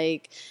 I'm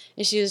like,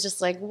 and she was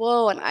just like,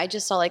 whoa. And I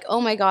just saw like, oh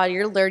my God,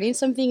 you're learning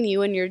something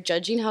new and you're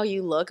judging how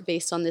you look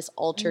based on this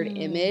altered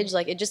image.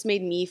 Like it just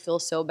made me feel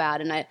so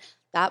bad. And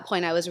that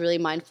point I was really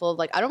mindful of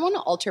like, I don't want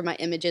to alter my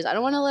images. I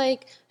don't want to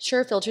like,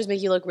 sure, filters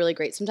make you look really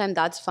great. Sometimes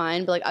that's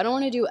fine. But like, I don't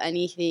want to do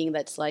anything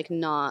that's like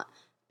not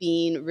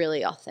being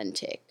really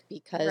authentic,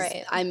 because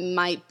I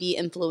might be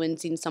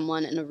influencing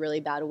someone in a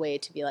really bad way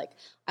to be like,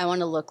 I want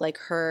to look like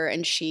her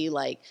and she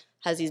like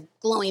has these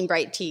glowing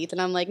bright teeth.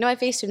 And I'm like, no, I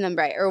Facetuned them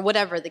bright, or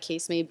whatever the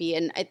case may be.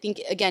 And I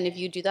think, again, if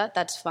you do that,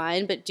 that's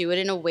fine. But do it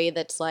in a way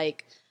that's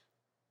like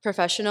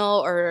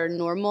professional or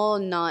normal,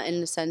 not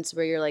in the sense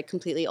where you're like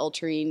completely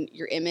altering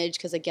your image,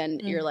 because again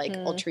you're like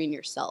altering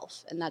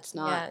yourself, and that's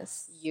not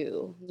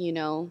you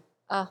know.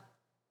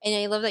 And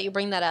I love that you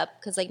bring that up,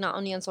 because like not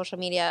only on social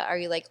media are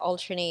you like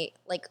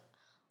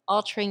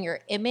altering your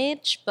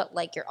image, but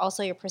like you're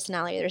also your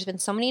personality. There's been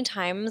so many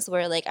times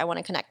where like I want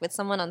to connect with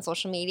someone on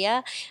social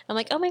media, I'm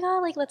like, oh my God,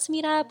 like let's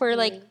meet up, or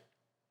like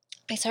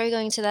I started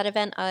going to that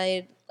event,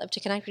 I'd love to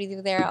connect with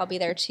you there, I'll be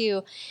there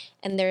too,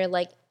 and they're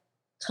like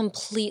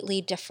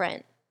completely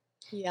different.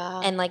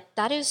 Yeah. And like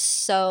that is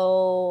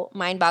so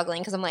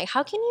mind-boggling, because I'm like,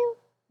 how can you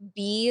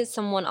be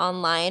someone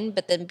online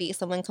but then be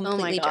someone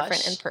completely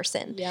different in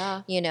person?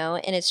 Yeah. You know,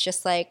 and it's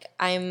just like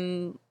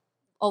I'm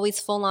always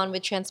full on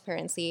with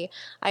transparency.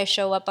 I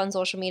show up on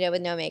social media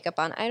with no makeup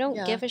on. I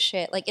don't give a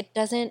shit. Like it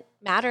doesn't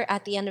matter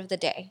at the end of the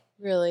day.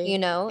 Really. You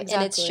know? Exactly.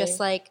 And it's just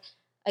like,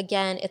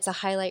 again, it's a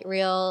highlight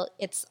reel.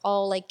 It's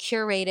all like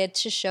curated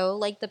to show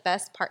like the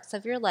best parts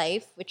of your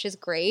life, which is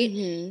great.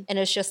 And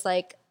it's just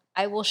like,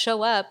 I will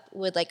show up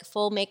with like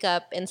full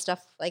makeup and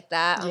stuff like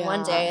that on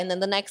one day, and then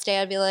the next day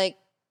I'd be like,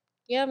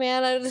 yeah,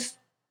 man, I'm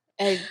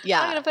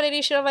not gonna put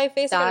any shit on my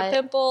face. I got a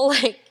pimple.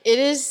 Like it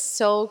is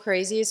so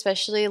crazy,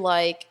 especially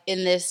like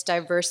in this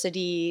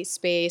diversity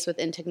space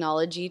within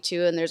technology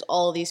too. And there's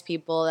all these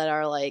people that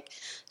are like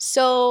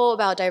so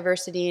about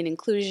diversity and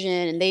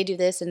inclusion, and they do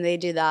this and they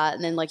do that,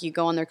 and then like you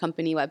go on their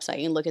company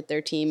website and look at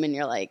their team and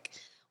you're like,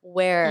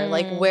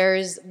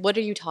 what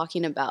are you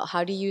talking about?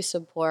 How do you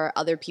support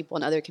other people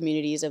in other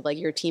communities if like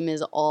your team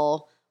is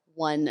all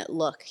one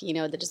look? You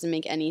know, that doesn't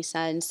make any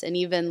sense. And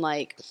even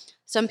like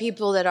some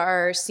people that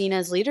are seen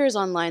as leaders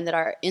online that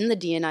are in the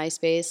D&I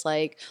space,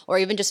 like, or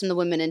even just in the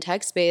women in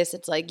tech space,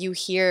 it's like you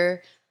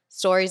hear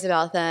stories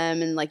about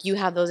them and like you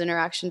have those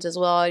interactions as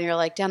well, and you're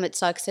like, damn, it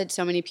sucks that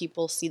so many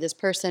people see this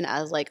person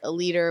as like a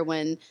leader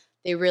when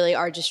they really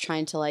are just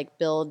trying to like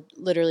build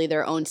literally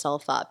their own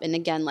self up. And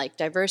again, like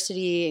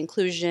diversity,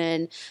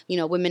 inclusion, you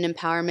know, women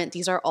empowerment,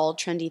 these are all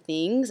trendy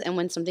things. And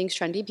when something's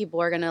trendy,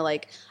 people are going to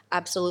like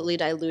absolutely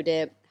dilute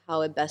it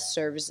how it best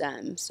serves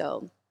them.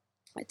 So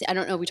I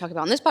don't know if we talked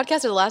about on this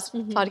podcast or the last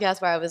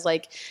podcast, where I was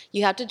like,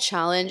 you have to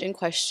challenge and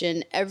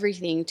question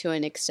everything to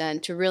an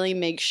extent to really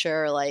make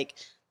sure like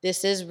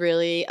this is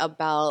really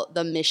about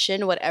the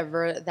mission,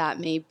 whatever that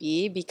may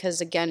be. Because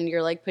again,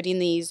 you're like putting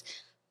these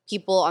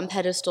people on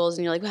pedestals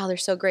and you're like, wow, they're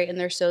so great and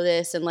they're so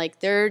this, and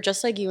like they're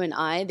just like you and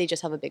I, they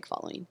just have a big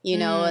following, you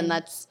know. And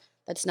that's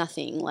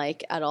nothing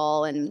like at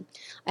all. And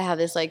I have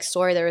this like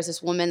story. There was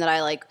this woman that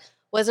I like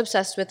was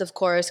obsessed with, of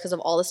course, because of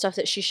all the stuff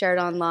that she shared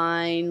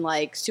online,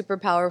 like super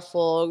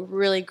powerful,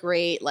 really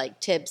great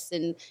like tips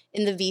in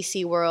the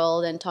VC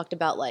world, and talked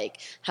about like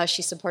how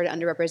she supported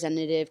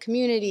underrepresented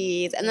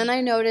communities. And then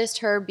I noticed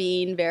her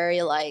being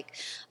very like,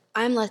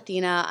 I'm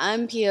Latina,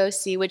 I'm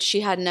POC, which she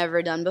had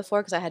never done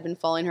before, because I had been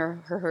following her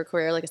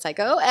career like a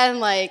psycho. And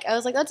like I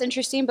was like, that's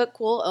interesting, but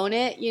cool, own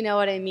it, you know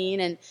what I mean?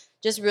 And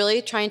just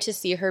really trying to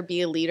see her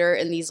be a leader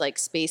in these like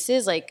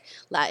spaces, like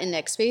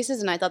Latinx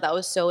spaces. And I thought that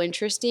was so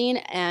interesting.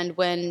 And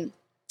when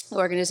the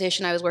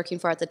organization I was working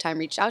for at the time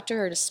reached out to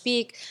her to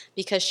speak,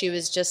 because she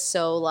was just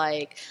so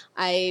like,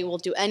 I will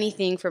do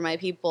anything for my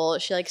people,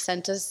 she like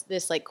sent us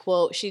this like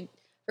quote. She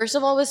first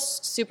of all was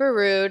super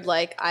rude.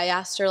 Like I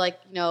asked her like,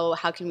 you know,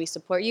 how can we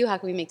support you? How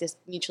can we make this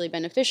mutually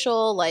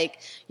beneficial?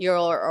 Like you're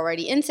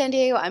already in San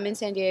Diego, I'm in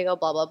San Diego,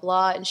 blah, blah,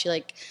 blah. And she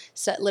like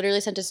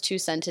literally sent us 2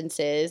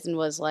 sentences and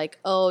was like,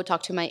 oh,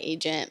 talk to my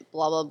agent,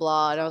 blah, blah,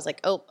 blah. And I was like,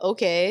 oh,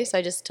 okay. So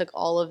I just took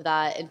all of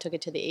that and took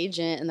it to the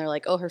agent, and they're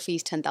like, oh, her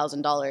fee's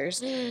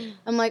 $10,000.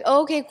 I'm like,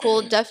 oh, okay,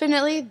 cool.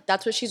 Definitely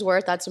that's what she's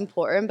worth. That's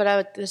important. But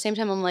at the same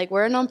time, I'm like,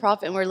 we're a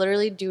nonprofit and we're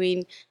literally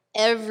doing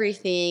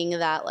everything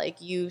that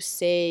like you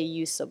say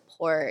you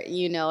support,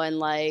 you know. And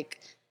like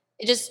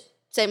it just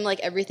seemed like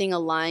everything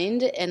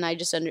aligned, and I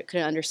just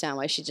couldn't understand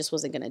why she just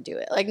wasn't gonna do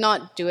it. Like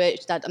not do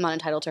it, that I'm not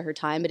entitled to her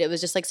time, but it was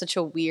just like such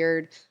a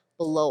weird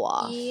blow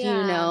off, you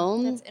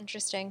know. That's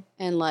interesting.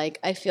 And like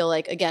I feel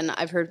like, again,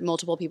 I've heard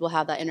multiple people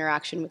have that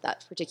interaction with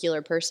that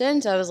particular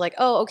person, so I was like,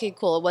 oh, okay,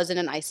 cool. It wasn't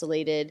an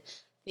isolated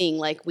thing.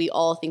 Like we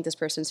all think this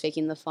person's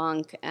faking the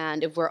funk,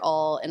 and if we're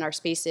all in our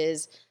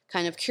spaces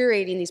kind of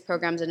curating these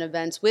programs and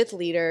events with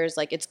leaders,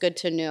 like it's good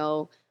to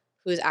know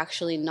who's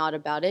actually not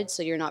about it,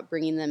 so you're not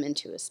bringing them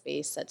into a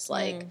space that's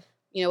like,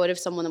 you know, what if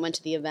someone that went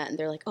to the event and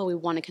they're like, oh, we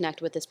want to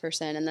connect with this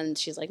person, and then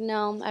she's like,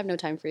 no, I have no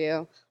time for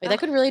you. Like that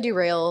could really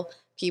derail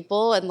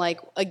people. And like,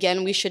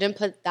 again, we shouldn't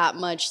put that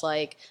much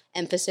like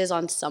emphasis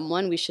on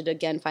someone. We should,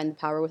 again, find the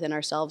power within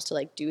ourselves to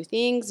like do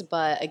things,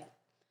 but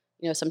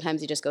you know,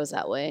 sometimes it just goes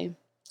that way.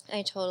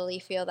 I totally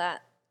feel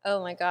that.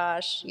 Oh my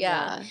gosh.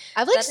 Yeah. I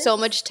have like so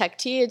much tech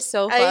tea. It's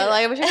so fun.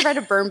 I wish I could write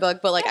a burn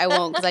book, but like I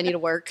won't because I need to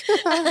work.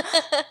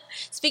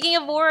 Speaking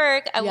of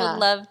work, I would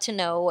love to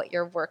know what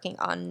you're working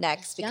on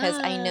next, because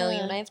I know you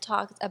and I have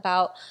talked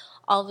about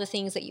all the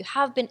things that you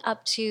have been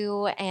up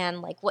to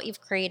and like what you've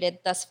created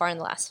thus far in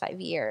the last 5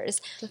 years.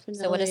 Definitely.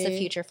 So what does the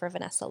future for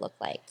Vanessa look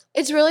like?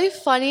 It's really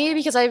funny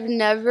because I've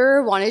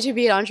never wanted to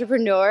be an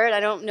entrepreneur, and I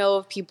don't know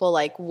if people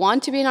like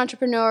want to be an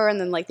entrepreneur and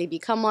then like they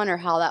become one or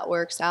how that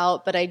works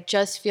out, but I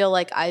just feel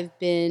like I've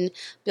been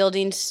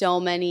building so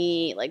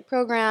many like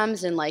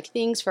programs and like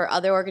things for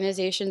other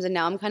organizations, and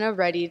now I'm kind of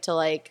ready to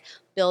like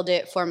build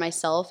it for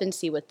myself and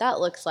see what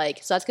that looks like.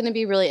 So that's going to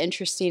be really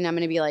interesting. I'm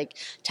going to be like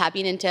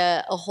tapping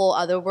into a whole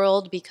other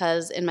world,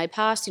 because in my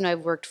past, you know,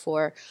 I've worked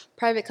for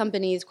private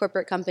companies,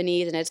 corporate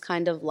companies, and it's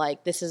kind of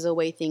like this is the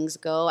way things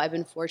go. I've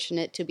been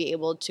fortunate to be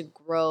able to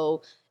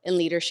grow in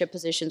leadership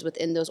positions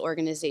within those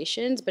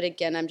organizations. But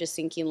again, I'm just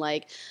thinking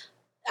like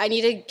I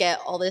need to get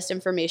all this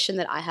information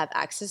that I have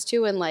access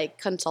to and like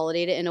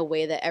consolidate it in a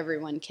way that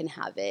everyone can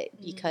have it,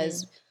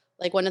 because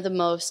like one of the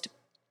most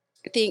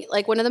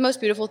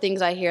beautiful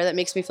things I hear that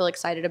makes me feel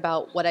excited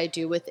about what I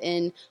do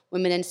within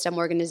women in STEM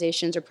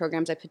organizations or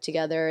programs I put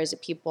together is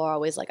that people are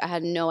always like, I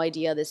had no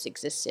idea this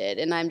existed.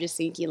 And I'm just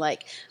thinking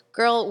like,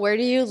 girl, where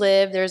do you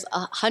live? There's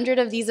 100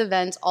 of these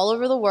events all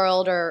over the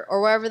world or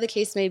wherever the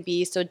case may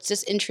be. So it's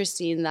just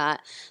interesting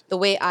that the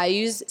way I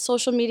use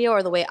social media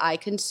or the way I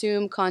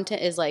consume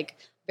content is like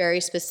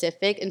very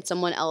specific, and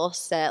someone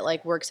else that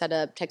like works at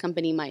a tech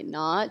company might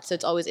not. So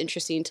it's always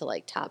interesting to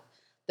like tap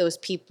those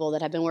people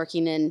that have been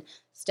working in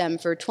STEM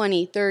for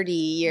 20, 30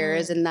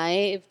 years, and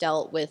I've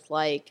dealt with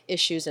like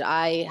issues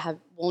that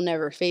will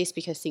never face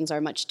because things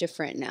are much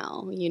different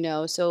now, you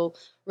know? So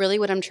really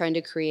what I'm trying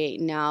to create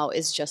now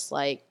is just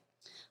like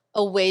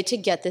a way to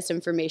get this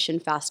information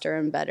faster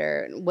and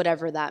better,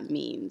 whatever that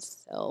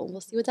means. So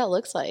we'll see what that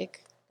looks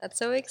like. That's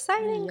so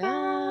exciting,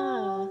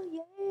 girl.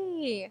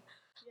 Yay.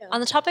 Yeah. On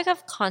the topic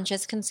of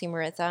conscious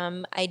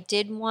consumerism, I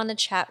did want to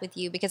chat with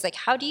you because, like,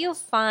 how do you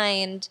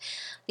find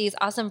these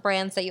awesome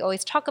brands that you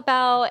always talk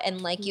about and,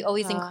 like, you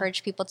always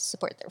encourage people to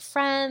support their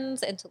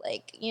friends and to,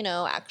 like, you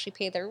know, actually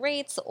pay their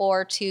rates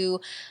or to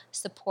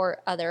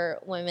support other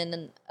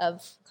women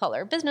of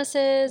color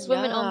businesses,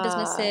 women-owned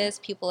businesses,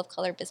 people of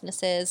color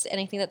businesses, and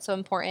I think that's so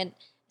important,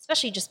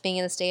 especially just being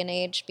in this day and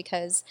age,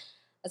 because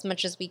as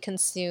much as we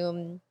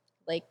consume,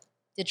 like,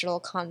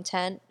 digital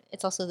content,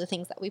 it's also the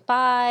things that we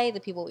buy, the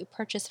people we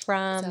purchase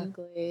from.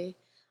 Exactly.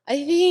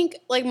 I think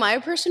like my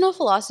personal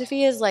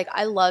philosophy is like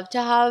I love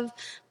to have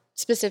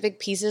specific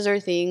pieces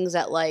or things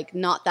that like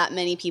not that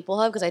many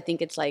people have, because I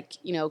think it's like,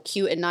 you know,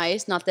 cute and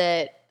nice. Not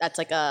that that's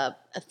like a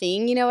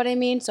thing, you know what I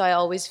mean? So I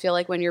always feel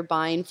like when you're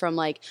buying from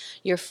like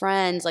your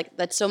friends, like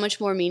that's so much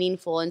more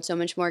meaningful and so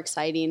much more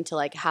exciting to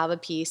like have a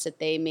piece that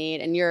they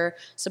made and you're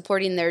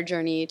supporting their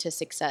journey to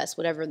success,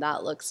 whatever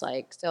that looks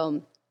like.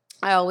 So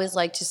I always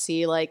like to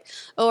see like,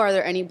 oh, are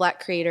there any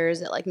Black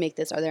creators that like make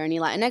this? Are there any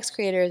Latinx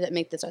creators that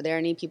make this? Are there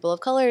any people of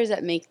colors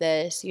that make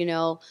this? You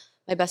know,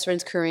 my best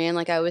friend's Korean,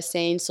 like I was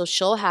saying, so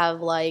she'll have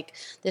like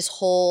this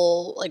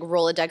whole like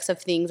Rolodex of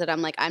things that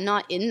I'm like, I'm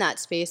not in that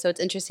space. So it's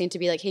interesting to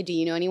be like, hey, do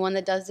you know anyone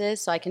that does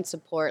this? So I can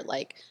support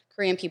like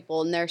Korean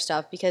people and their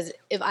stuff, because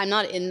if I'm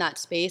not in that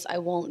space, I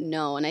won't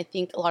know. And I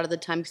think a lot of the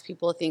times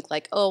people think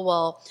like, oh,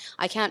 well,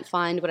 I can't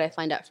find what I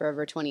find at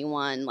Forever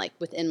 21, like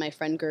within my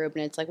friend group.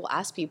 And it's like, well,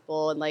 ask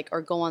people and like,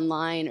 or go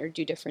online or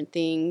do different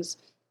things.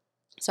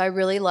 So I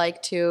really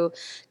like to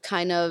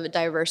kind of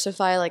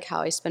diversify like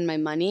how I spend my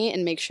money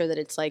and make sure that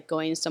it's like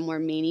going somewhere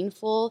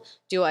meaningful.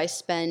 Do I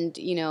spend,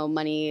 you know,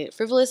 money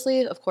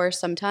frivolously? Of course,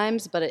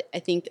 sometimes, but I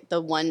think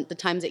the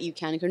times that you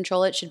can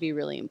control it should be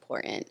really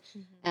important.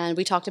 Mm-hmm. And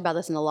we talked about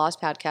this in the Lost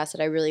podcast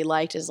that I really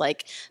liked is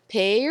like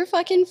pay your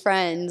fucking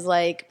friends,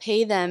 like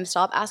pay them,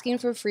 stop asking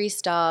for free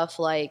stuff,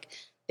 like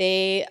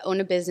they own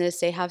a business,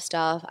 they have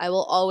stuff. I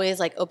will always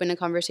like open a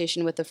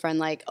conversation with a friend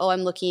like, oh,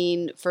 I'm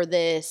looking for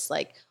this,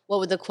 like what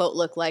would the quote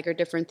look like or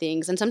different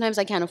things. And sometimes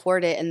I can't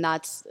afford it and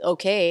that's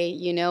okay,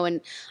 you know.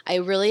 And I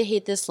really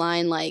hate this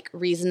line like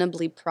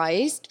reasonably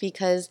priced,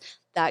 because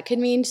that could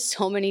mean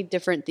so many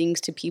different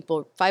things to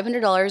people.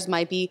 $500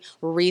 might be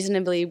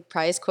reasonably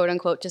priced, quote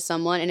unquote, to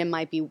someone, and it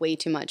might be way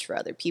too much for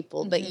other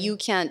people. Mm-hmm. But you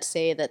can't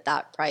say that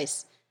that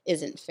price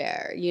isn't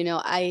fair. You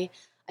know, I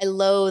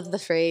loathe the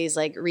phrase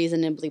like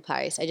reasonably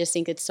priced. I just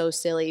think it's so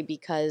silly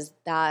because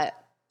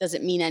that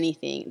doesn't mean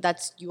anything.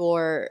 That's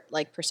your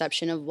like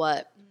perception of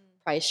what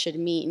price should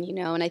mean, you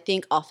know? And I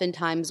think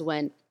oftentimes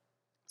when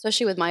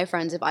especially with my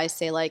friends, if I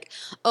say like,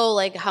 oh,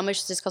 like how much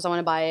does this cost? I want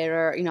to buy it,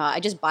 or I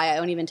just buy it. I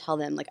don't even tell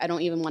them. Like I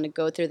don't even want to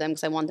go through them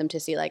because I want them to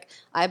see like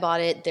I bought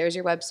it. There's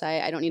your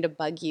website. I don't need to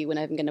bug you when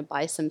I'm going to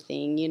buy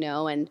something,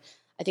 and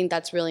I think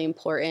that's really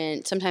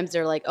important. Sometimes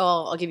they're like,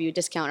 oh, I'll give you a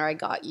discount, or I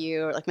got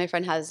you. Or like my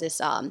friend has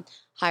this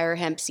higher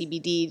hemp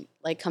CBD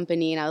like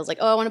company, and I was like,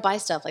 oh, I want to buy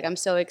stuff. Like I'm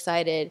so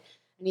excited.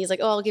 And he's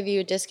like, oh, I'll give you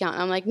a discount.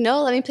 And I'm like,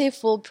 no, let me pay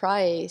full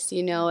price,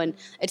 And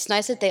it's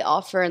nice that they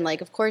offer and, like,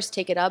 of course,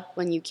 take it up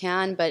when you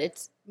can. But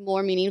it's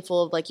more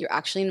meaningful of, like, you're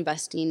actually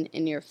investing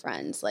in your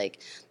friends.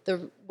 Like,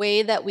 the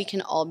way that we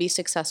can all be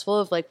successful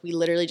if, like, we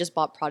literally just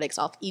bought products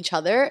off each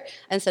other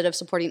instead of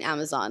supporting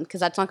Amazon. Because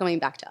that's not coming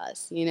back to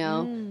us,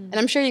 And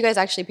I'm sure you guys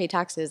actually pay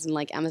taxes and,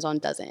 like, Amazon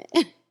doesn't.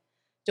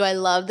 Do I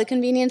love the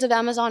convenience of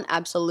Amazon?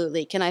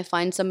 Absolutely. Can I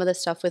find some of the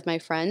stuff with my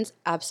friends?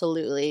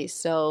 Absolutely.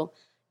 So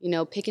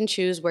pick and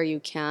choose where you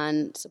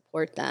can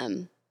support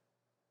them.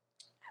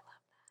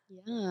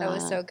 Yeah. That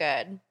was so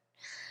good.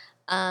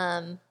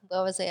 What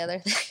was the other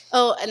thing?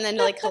 Oh, and then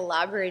like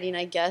collaborating,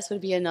 I guess,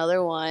 would be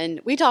another one.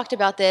 We talked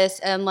about this,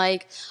 and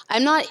like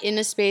I'm not in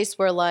a space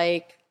where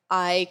like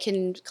I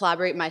can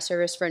collaborate my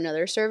service for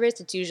another service.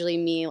 It's usually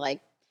me like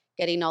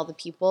getting all the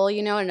people,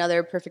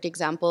 Another perfect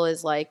example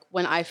is like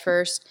when I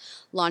first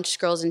launched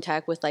Girls in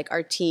Tech with like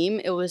our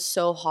team, it was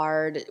so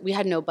hard. We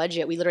had no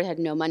budget. We literally had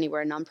no money.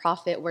 We're a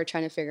nonprofit. We're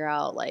trying to figure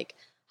out like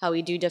how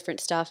we do different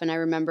stuff. And I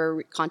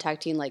remember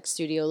contacting like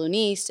Studio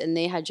Luniste, and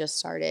they had just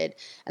started,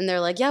 and they're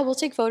like, yeah, we'll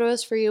take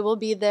photos for you. We'll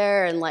be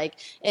there. And like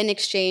in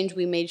exchange,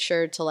 we made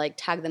sure to like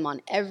tag them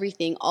on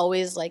everything,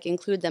 always like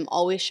include them,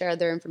 always share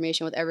their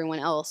information with everyone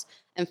else.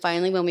 And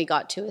finally, when we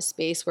got to a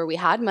space where we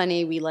had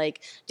money, we like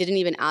didn't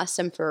even ask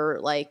them for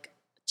like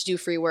to do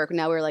free work.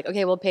 Now we're like,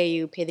 okay, we'll pay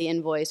you, pay the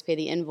invoice.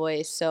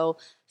 So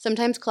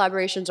sometimes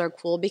collaborations are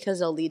cool because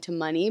they'll lead to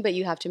money, but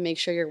you have to make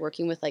sure you're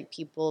working with like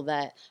people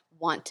that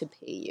want to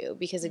pay you.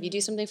 Because if you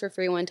do something for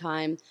free one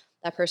time,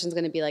 that person's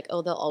going to be like,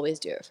 oh, they'll always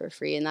do it for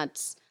free. And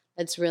that's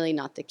really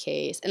not the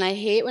case. And I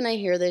hate when I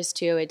hear this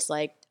too. It's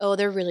like, oh,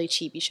 they're really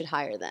cheap, you should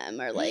hire them.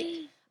 Or like,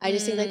 I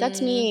just think like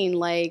that's mean.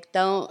 Like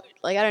don't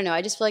like I don't know.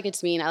 I just feel like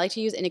it's mean. I like to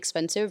use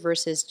inexpensive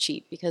versus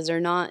cheap because they're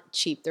not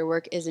cheap. Their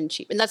work isn't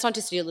cheap, and that's not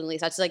just Studio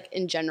Luniste. That's like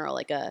in general,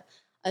 like a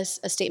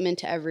statement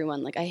to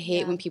everyone. Like I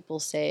hate when people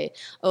say,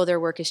 "Oh, their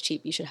work is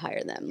cheap. You should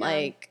hire them." Yeah.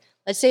 Like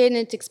let's say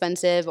it's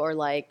expensive or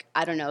like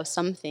I don't know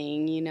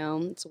something.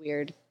 It's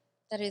weird.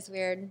 That is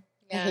weird.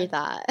 Yeah. I hate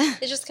that.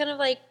 It's just kind of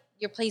like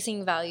you're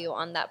placing value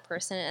on that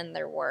person and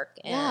their work.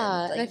 And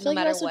like, and I feel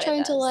like you're also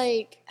trying to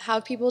like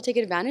have people take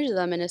advantage of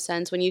them in a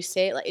sense when you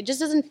say it. Like it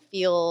just doesn't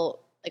feel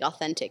like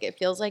authentic. It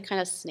feels like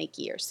kind of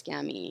snaky or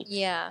scammy.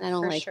 Yeah, and I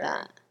don't like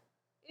that.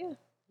 Yeah.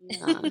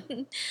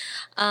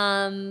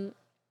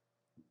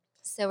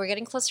 So we're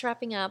getting close to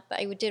wrapping up.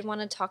 I did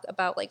want to talk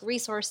about like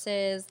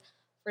resources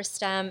for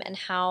STEM and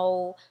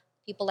how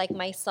people like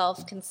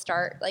myself can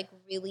start like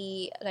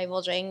really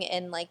divulging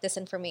in like this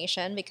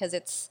information because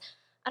it's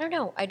I don't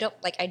know. I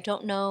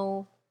don't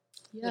know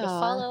who to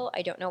follow.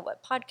 I don't know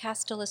what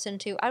podcast to listen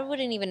to. I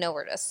wouldn't even know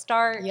where to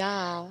start.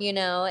 Yeah.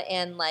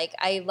 And like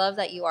I love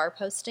that you are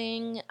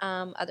posting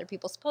other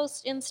people's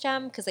posts in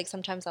STEM because like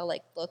sometimes I'll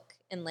like look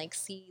and like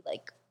see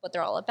like what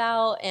they're all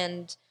about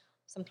and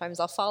sometimes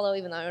I'll follow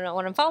even though I don't know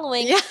what I'm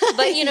following. Yeah.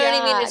 But you know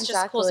what I mean? It's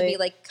just cool to be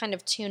like kind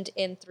of tuned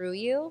in through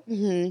you.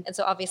 Mm-hmm. And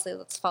so obviously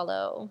let's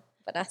follow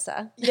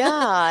Vanessa.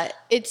 Yeah,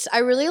 I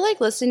really like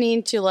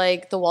listening to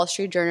like the Wall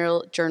Street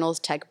Journal's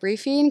tech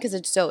briefing because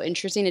it's so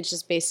interesting. It's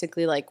just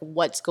basically like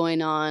what's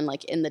going on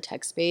like in the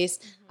tech space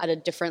at a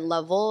different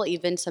level.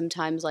 Even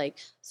sometimes like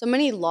so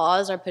many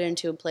laws are put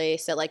into a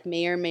place that like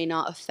may or may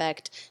not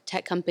affect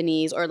tech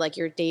companies or like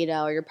your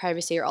data or your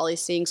privacy or all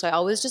these things. So I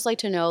always just like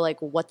to know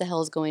like what the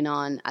hell is going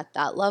on at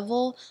that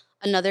level.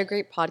 Another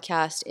great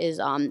podcast is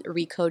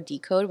Recode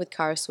Decode with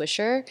Kara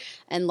Swisher.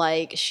 And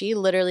like she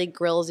literally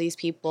grills these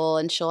people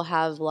and she'll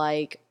have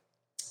like,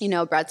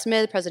 Brad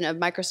Smith, president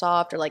of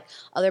Microsoft, or like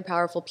other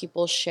powerful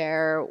people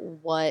share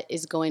what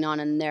is going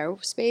on in their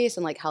space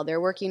and like how they're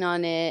working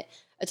on it.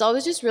 It's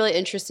always just really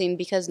interesting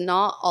because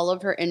not all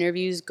of her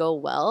interviews go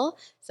well.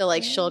 So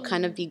like she'll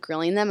kind of be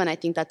grilling them. And I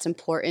think that's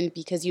important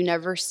because you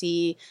never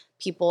see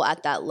people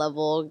at that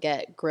level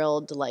get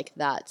grilled like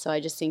that. So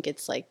I just think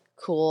it's like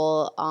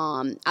cool.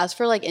 As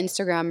for like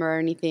Instagram or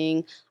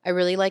anything, I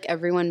really like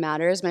Everyone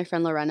Matters. My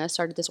friend Miranda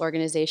started this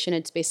organization.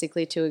 It's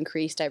basically to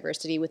increase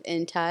diversity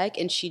within tech,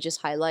 and she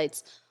just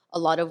highlights a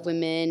lot of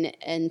women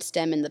in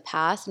STEM in the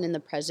past and in the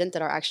present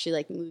that are actually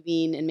like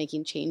moving and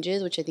making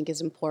changes, which I think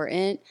is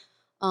important.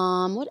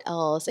 What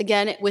else?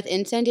 Again,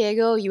 within San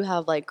Diego, you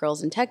have like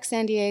Girls in Tech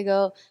San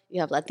Diego.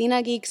 You have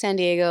Latina Geek San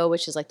Diego,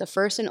 which is like the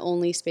first and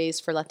only space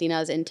for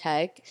Latinas in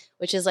tech,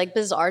 which is like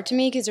bizarre to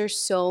me because there's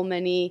so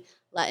many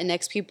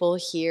Latinx people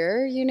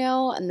here,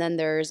 and then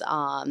there's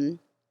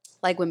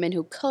like women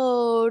who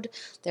code.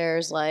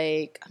 There's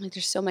like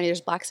there's so many. There's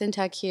Blacks in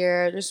Tech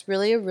here. There's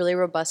really a really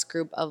robust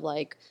group of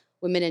like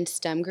women in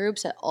STEM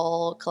groups that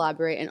all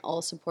collaborate and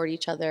all support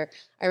each other.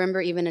 I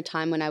remember even a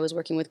time when I was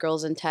working with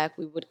Girls in Tech,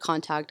 we would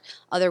contact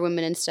other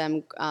women in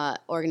STEM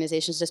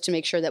organizations just to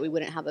make sure that we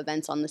wouldn't have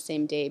events on the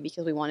same day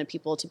because we wanted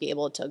people to be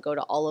able to go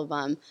to all of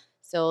them.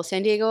 So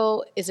San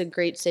Diego is a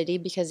great city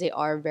because they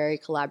are very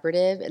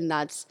collaborative, and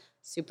that's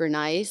super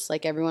nice.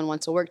 Like everyone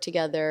wants to work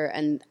together,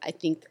 and I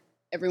think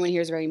everyone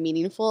here is very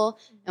meaningful.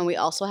 And we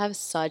also have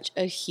such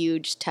a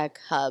huge tech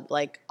hub.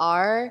 Like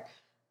our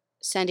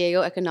San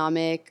Diego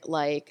economic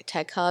like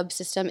tech hub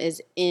system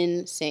is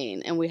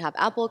insane. And we have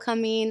Apple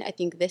coming, I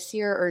think this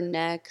year or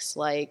next.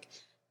 Like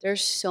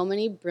there's so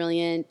many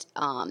brilliant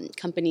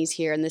companies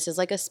here. And this is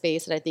like a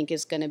space that I think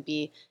is going to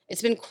be,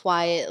 it's been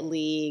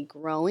quietly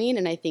growing.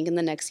 And I think in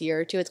the next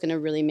year or two, it's going to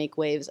really make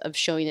waves of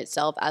showing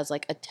itself as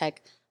like a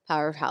tech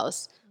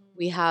powerhouse.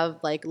 We have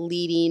like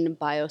leading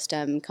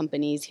biostem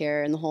companies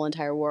here in the whole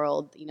entire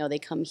world. You know, they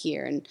come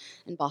here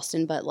in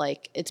Boston, but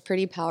like it's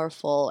pretty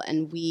powerful.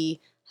 And we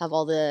have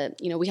all the,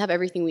 you know, we have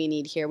everything we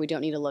need here. We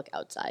don't need to look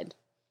outside.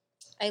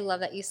 I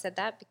love that you said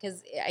that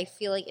because I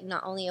feel like it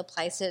not only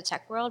applies to the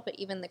tech world, but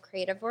even the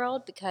creative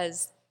world,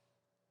 because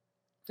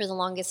for the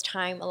longest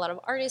time, a lot of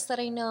artists that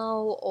I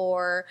know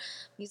or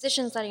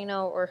musicians that I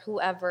know or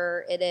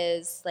whoever it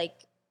is,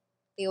 like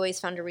they always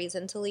found a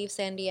reason to leave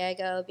San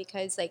Diego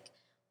because like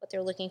what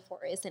they're looking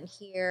for isn't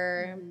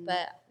here. Mhm.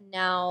 But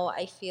now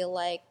I feel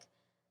like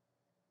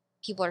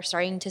people are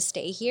starting to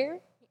stay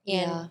here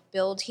and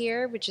build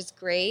here, which is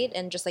great,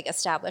 and just like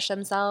establish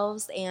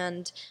themselves.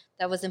 And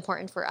that was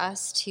important for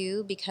us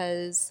too,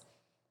 because,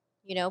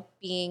 you know,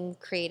 being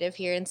creative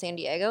here in San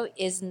Diego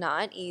is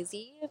not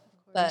easy,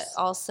 but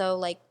also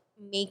like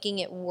making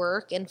it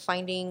work and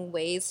finding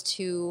ways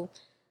to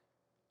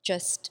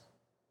just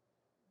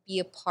be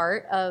a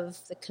part of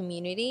the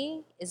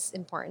community is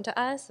important to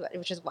us,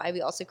 which is why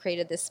we also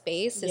created this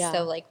space, is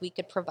so like we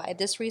could provide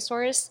this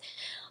resource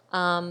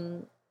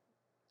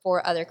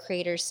for other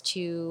creators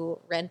to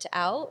rent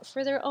out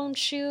for their own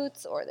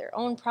shoots or their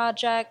own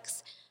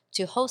projects,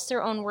 to host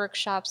their own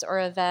workshops or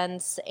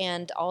events,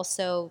 and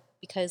also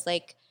because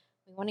like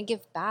we want to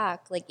give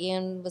back. Like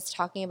Ian was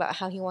talking about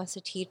how he wants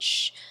to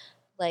teach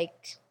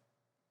like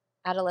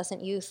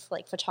adolescent youth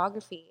like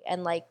photography,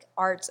 and like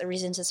Arts A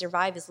Reason to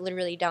Survive is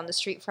literally down the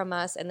street from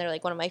us, and they're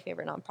like one of my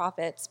favorite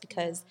nonprofits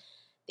because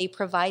they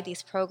provide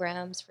these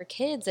programs for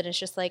kids, and it's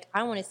just like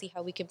I want to see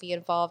how we can be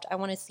involved. I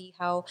want to see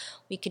how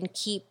we can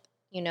keep,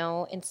 you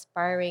know,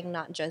 inspiring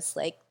not just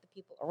like the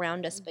people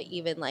around us, but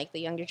even like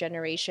the younger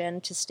generation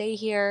to stay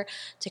here,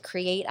 to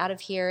create out of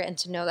here, and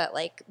to know that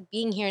like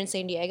being here in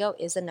San Diego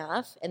is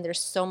enough, and there's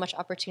so much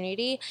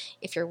opportunity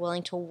if you're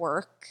willing to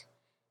work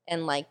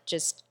and like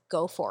just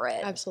go for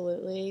it.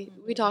 Absolutely.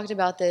 We talked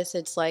about this.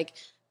 It's like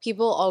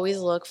people always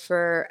look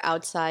for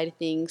outside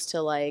things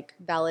to like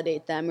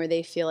validate them, or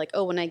they feel like,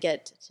 oh, when I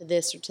get to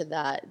this or to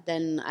that,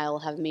 then I'll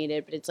have made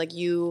it. But it's like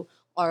you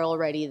are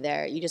already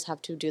there. You just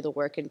have to do the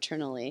work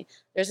internally.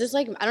 There's this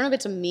like, I don't know if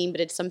it's a meme,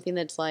 but it's something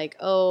that's like,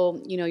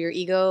 oh, you know, your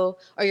ego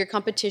or your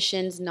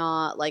competition's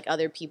not like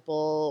other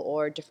people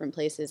or different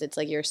places. It's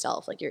like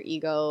yourself, like your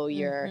ego,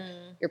 your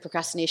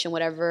procrastination,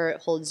 whatever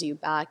holds you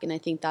back. And I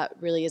think that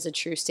really is a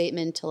true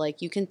statement to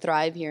like, you can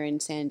thrive here in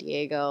San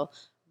Diego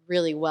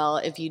really well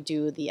if you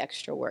do the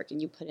extra work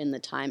and you put in the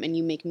time and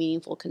you make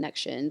meaningful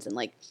connections, and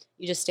like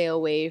you just stay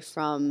away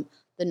from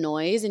the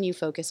noise and you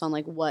focus on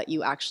like what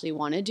you actually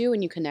want to do,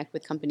 and you connect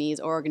with companies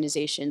or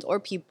organizations or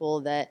people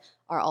that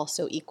are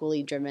also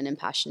equally driven and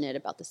passionate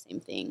about the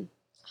same thing.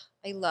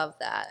 I love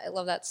that. I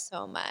love that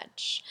so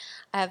much.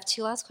 I have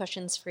two last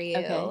questions for you.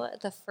 Okay.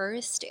 The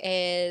first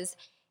is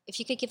if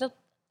you could give a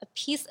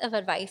piece of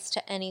advice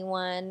to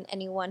anyone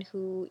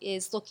who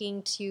is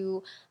looking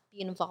to be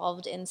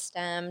involved in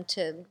STEM,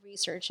 to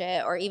research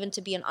it, or even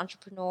to be an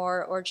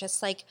entrepreneur, or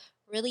just like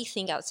really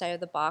think outside of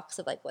the box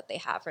of like what they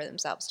have for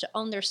themselves, to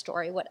own their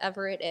story,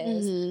 whatever it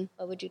is,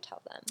 what would you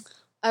tell them?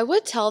 I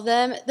would tell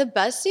them the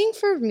best thing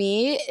for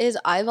me is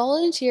I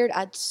volunteered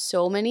at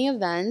so many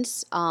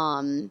events,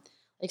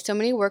 like so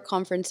many work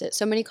conferences,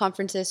 so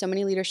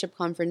many leadership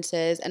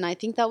conferences. And I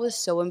think that was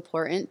so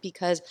important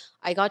because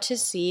I got to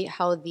see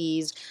how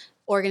these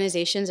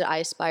organizations that I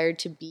aspired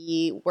to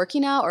be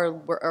working at or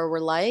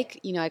were like,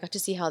 you know, I got to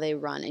see how they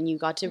run, and you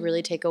got to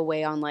really take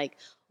away on like,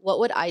 what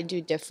would I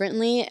do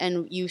differently?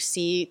 And you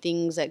see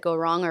things that go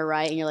wrong or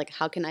right, and you're like,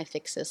 how can I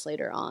fix this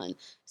later on?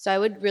 So I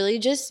would really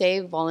just say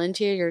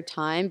volunteer your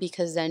time,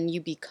 because then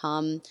you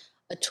become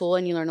a tool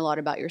and you learn a lot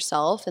about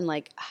yourself and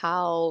like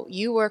how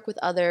you work with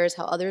others,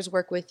 how others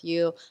work with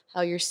you, how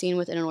you're seen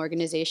within an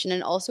organization.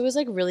 And also is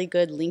like really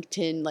good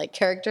LinkedIn, like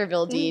character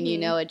building, you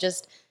know,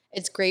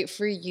 it's great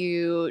for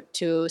you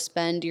to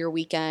spend your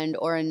weekend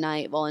or a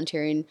night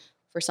volunteering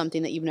for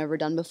something that you've never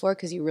done before,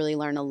 because you really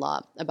learn a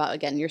lot about,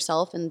 again,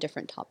 yourself and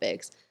different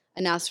topics.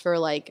 And as for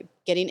like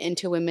getting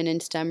into women in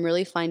STEM,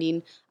 really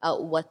finding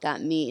out what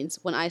that means.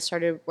 When I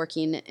started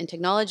working in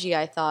technology,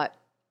 I thought,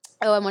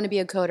 oh, I want to be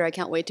a coder. I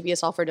can't wait to be a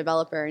software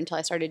developer, until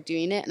I started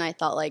doing it. And I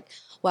thought like,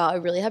 wow, I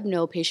really have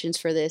no patience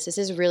for this. This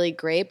is really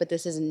great, but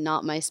this is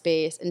not my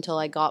space, until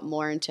I got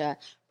more into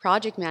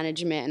project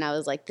management, and I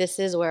was like, this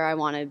is where I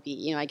want to be.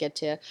 You know, I get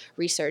to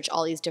research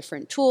all these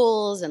different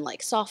tools and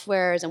like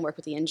softwares and work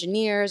with the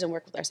engineers and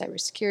work with our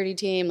cybersecurity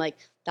team. Like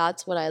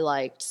that's what I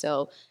liked.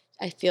 So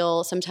I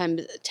feel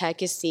sometimes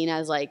tech is seen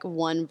as like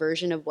one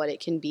version of what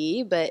it can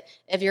be, but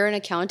if you're an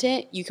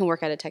accountant, you can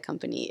work at a tech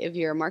company. If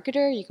you're a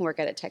marketer, you can work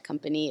at a tech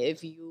company.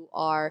 If you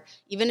are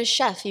even a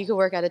chef, you can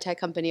work at a tech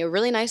company, a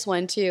really nice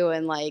one too.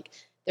 And like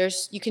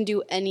you can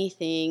do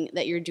anything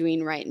that you're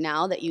doing right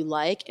now that you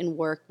like and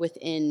work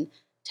within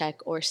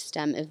tech or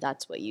STEM if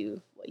that's what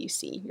you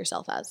see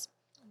yourself as.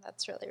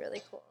 That's really,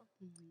 really cool.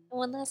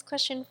 One last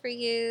question for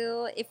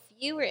you. If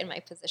you were in my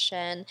position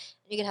and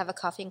you could have a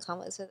coffee and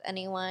convos with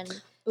anyone,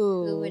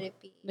 who would it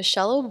be?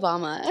 Michelle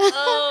Obama.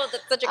 Oh,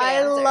 that's such a good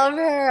answer. I love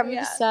her. I'm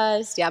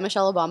obsessed. Yeah,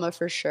 Michelle Obama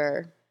for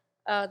sure.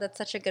 Oh, that's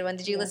such a good one.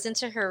 Did you listen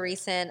to her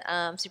recent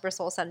Super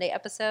Soul Sunday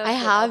episode? I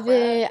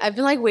haven't. I've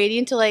been like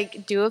waiting to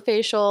like do a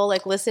facial,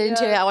 like listen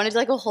to it. I wanted to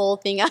like a whole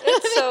thing out of it.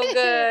 It's so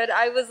good.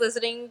 I was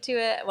listening to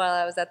it while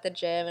I was at the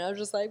gym, and I was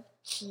just like,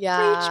 preach,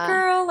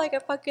 girl. Like, I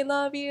fucking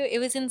love you. It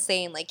was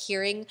insane, like,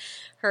 hearing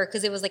her,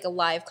 because it was like a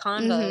live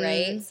convo,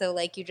 right? So,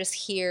 like, you just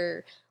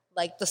hear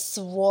like the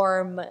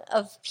swarm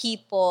of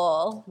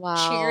people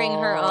cheering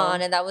her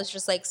on, and that was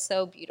just like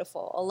so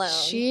beautiful alone.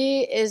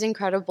 She is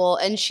incredible,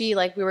 and she,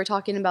 like, we were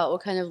talking about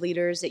what kind of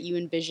leaders that you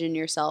envision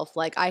yourself.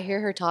 Like, I hear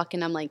her talk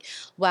and I'm like,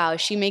 wow,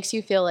 she makes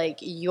you feel like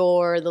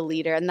you're the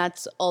leader, and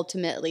that's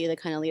ultimately the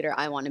kind of leader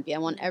I want to be. I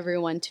want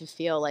everyone to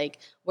feel like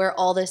we're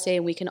all the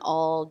same, we can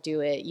all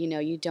do it. You know,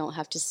 you don't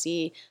have to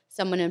see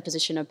someone in a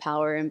position of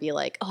power and be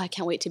like, oh, I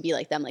can't wait to be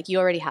like them. Like, you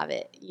already have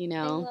it, you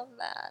know? I love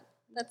that.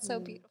 That's so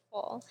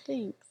beautiful.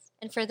 Thanks.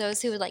 And for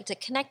those who would like to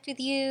connect with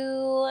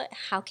you,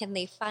 how can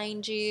they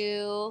find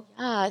you?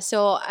 Yeah,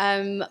 so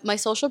my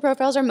social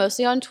profiles are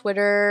mostly on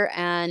Twitter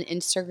and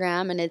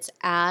Instagram, and it's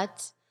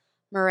at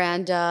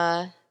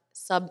Miranda,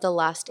 sub the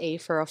last A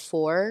for a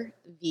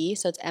 4V,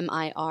 so it's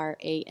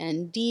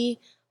MIRAND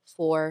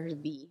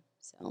 4V.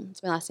 So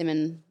it's my last name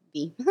in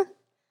V.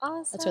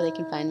 Awesome. That's where they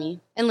can find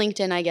me. And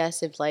LinkedIn, I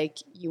guess, if like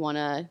you want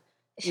to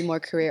be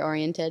more career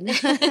oriented.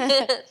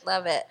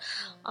 Love it.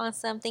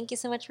 Awesome. Thank you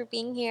so much for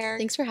being here.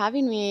 Thanks for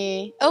having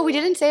me. Oh, we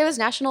didn't say it was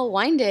National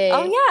Wine Day.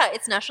 Oh yeah,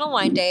 it's National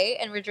Wine Day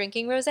and we're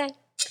drinking rosé.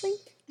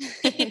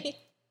 Clink.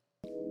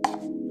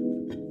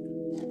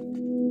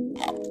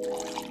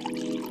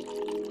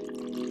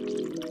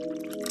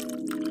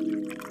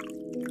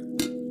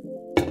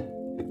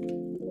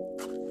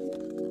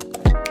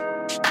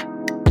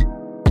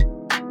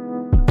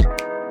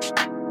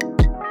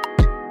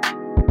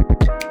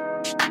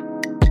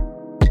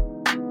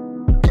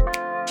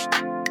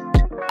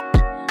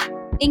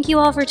 Thank you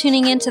all for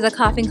tuning in to the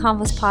Coffee and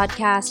Convos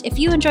podcast. If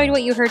you enjoyed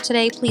what you heard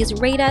today, please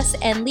rate us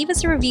and leave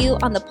us a review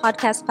on the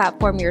podcast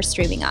platform you're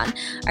streaming on.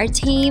 Our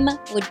team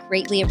would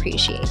greatly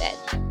appreciate it.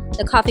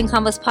 The Coffee and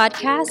Convos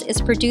podcast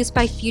is produced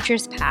by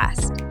Futures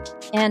Past,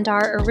 and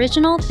our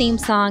original theme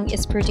song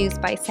is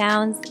produced by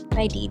Sounds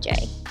by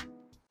DJ.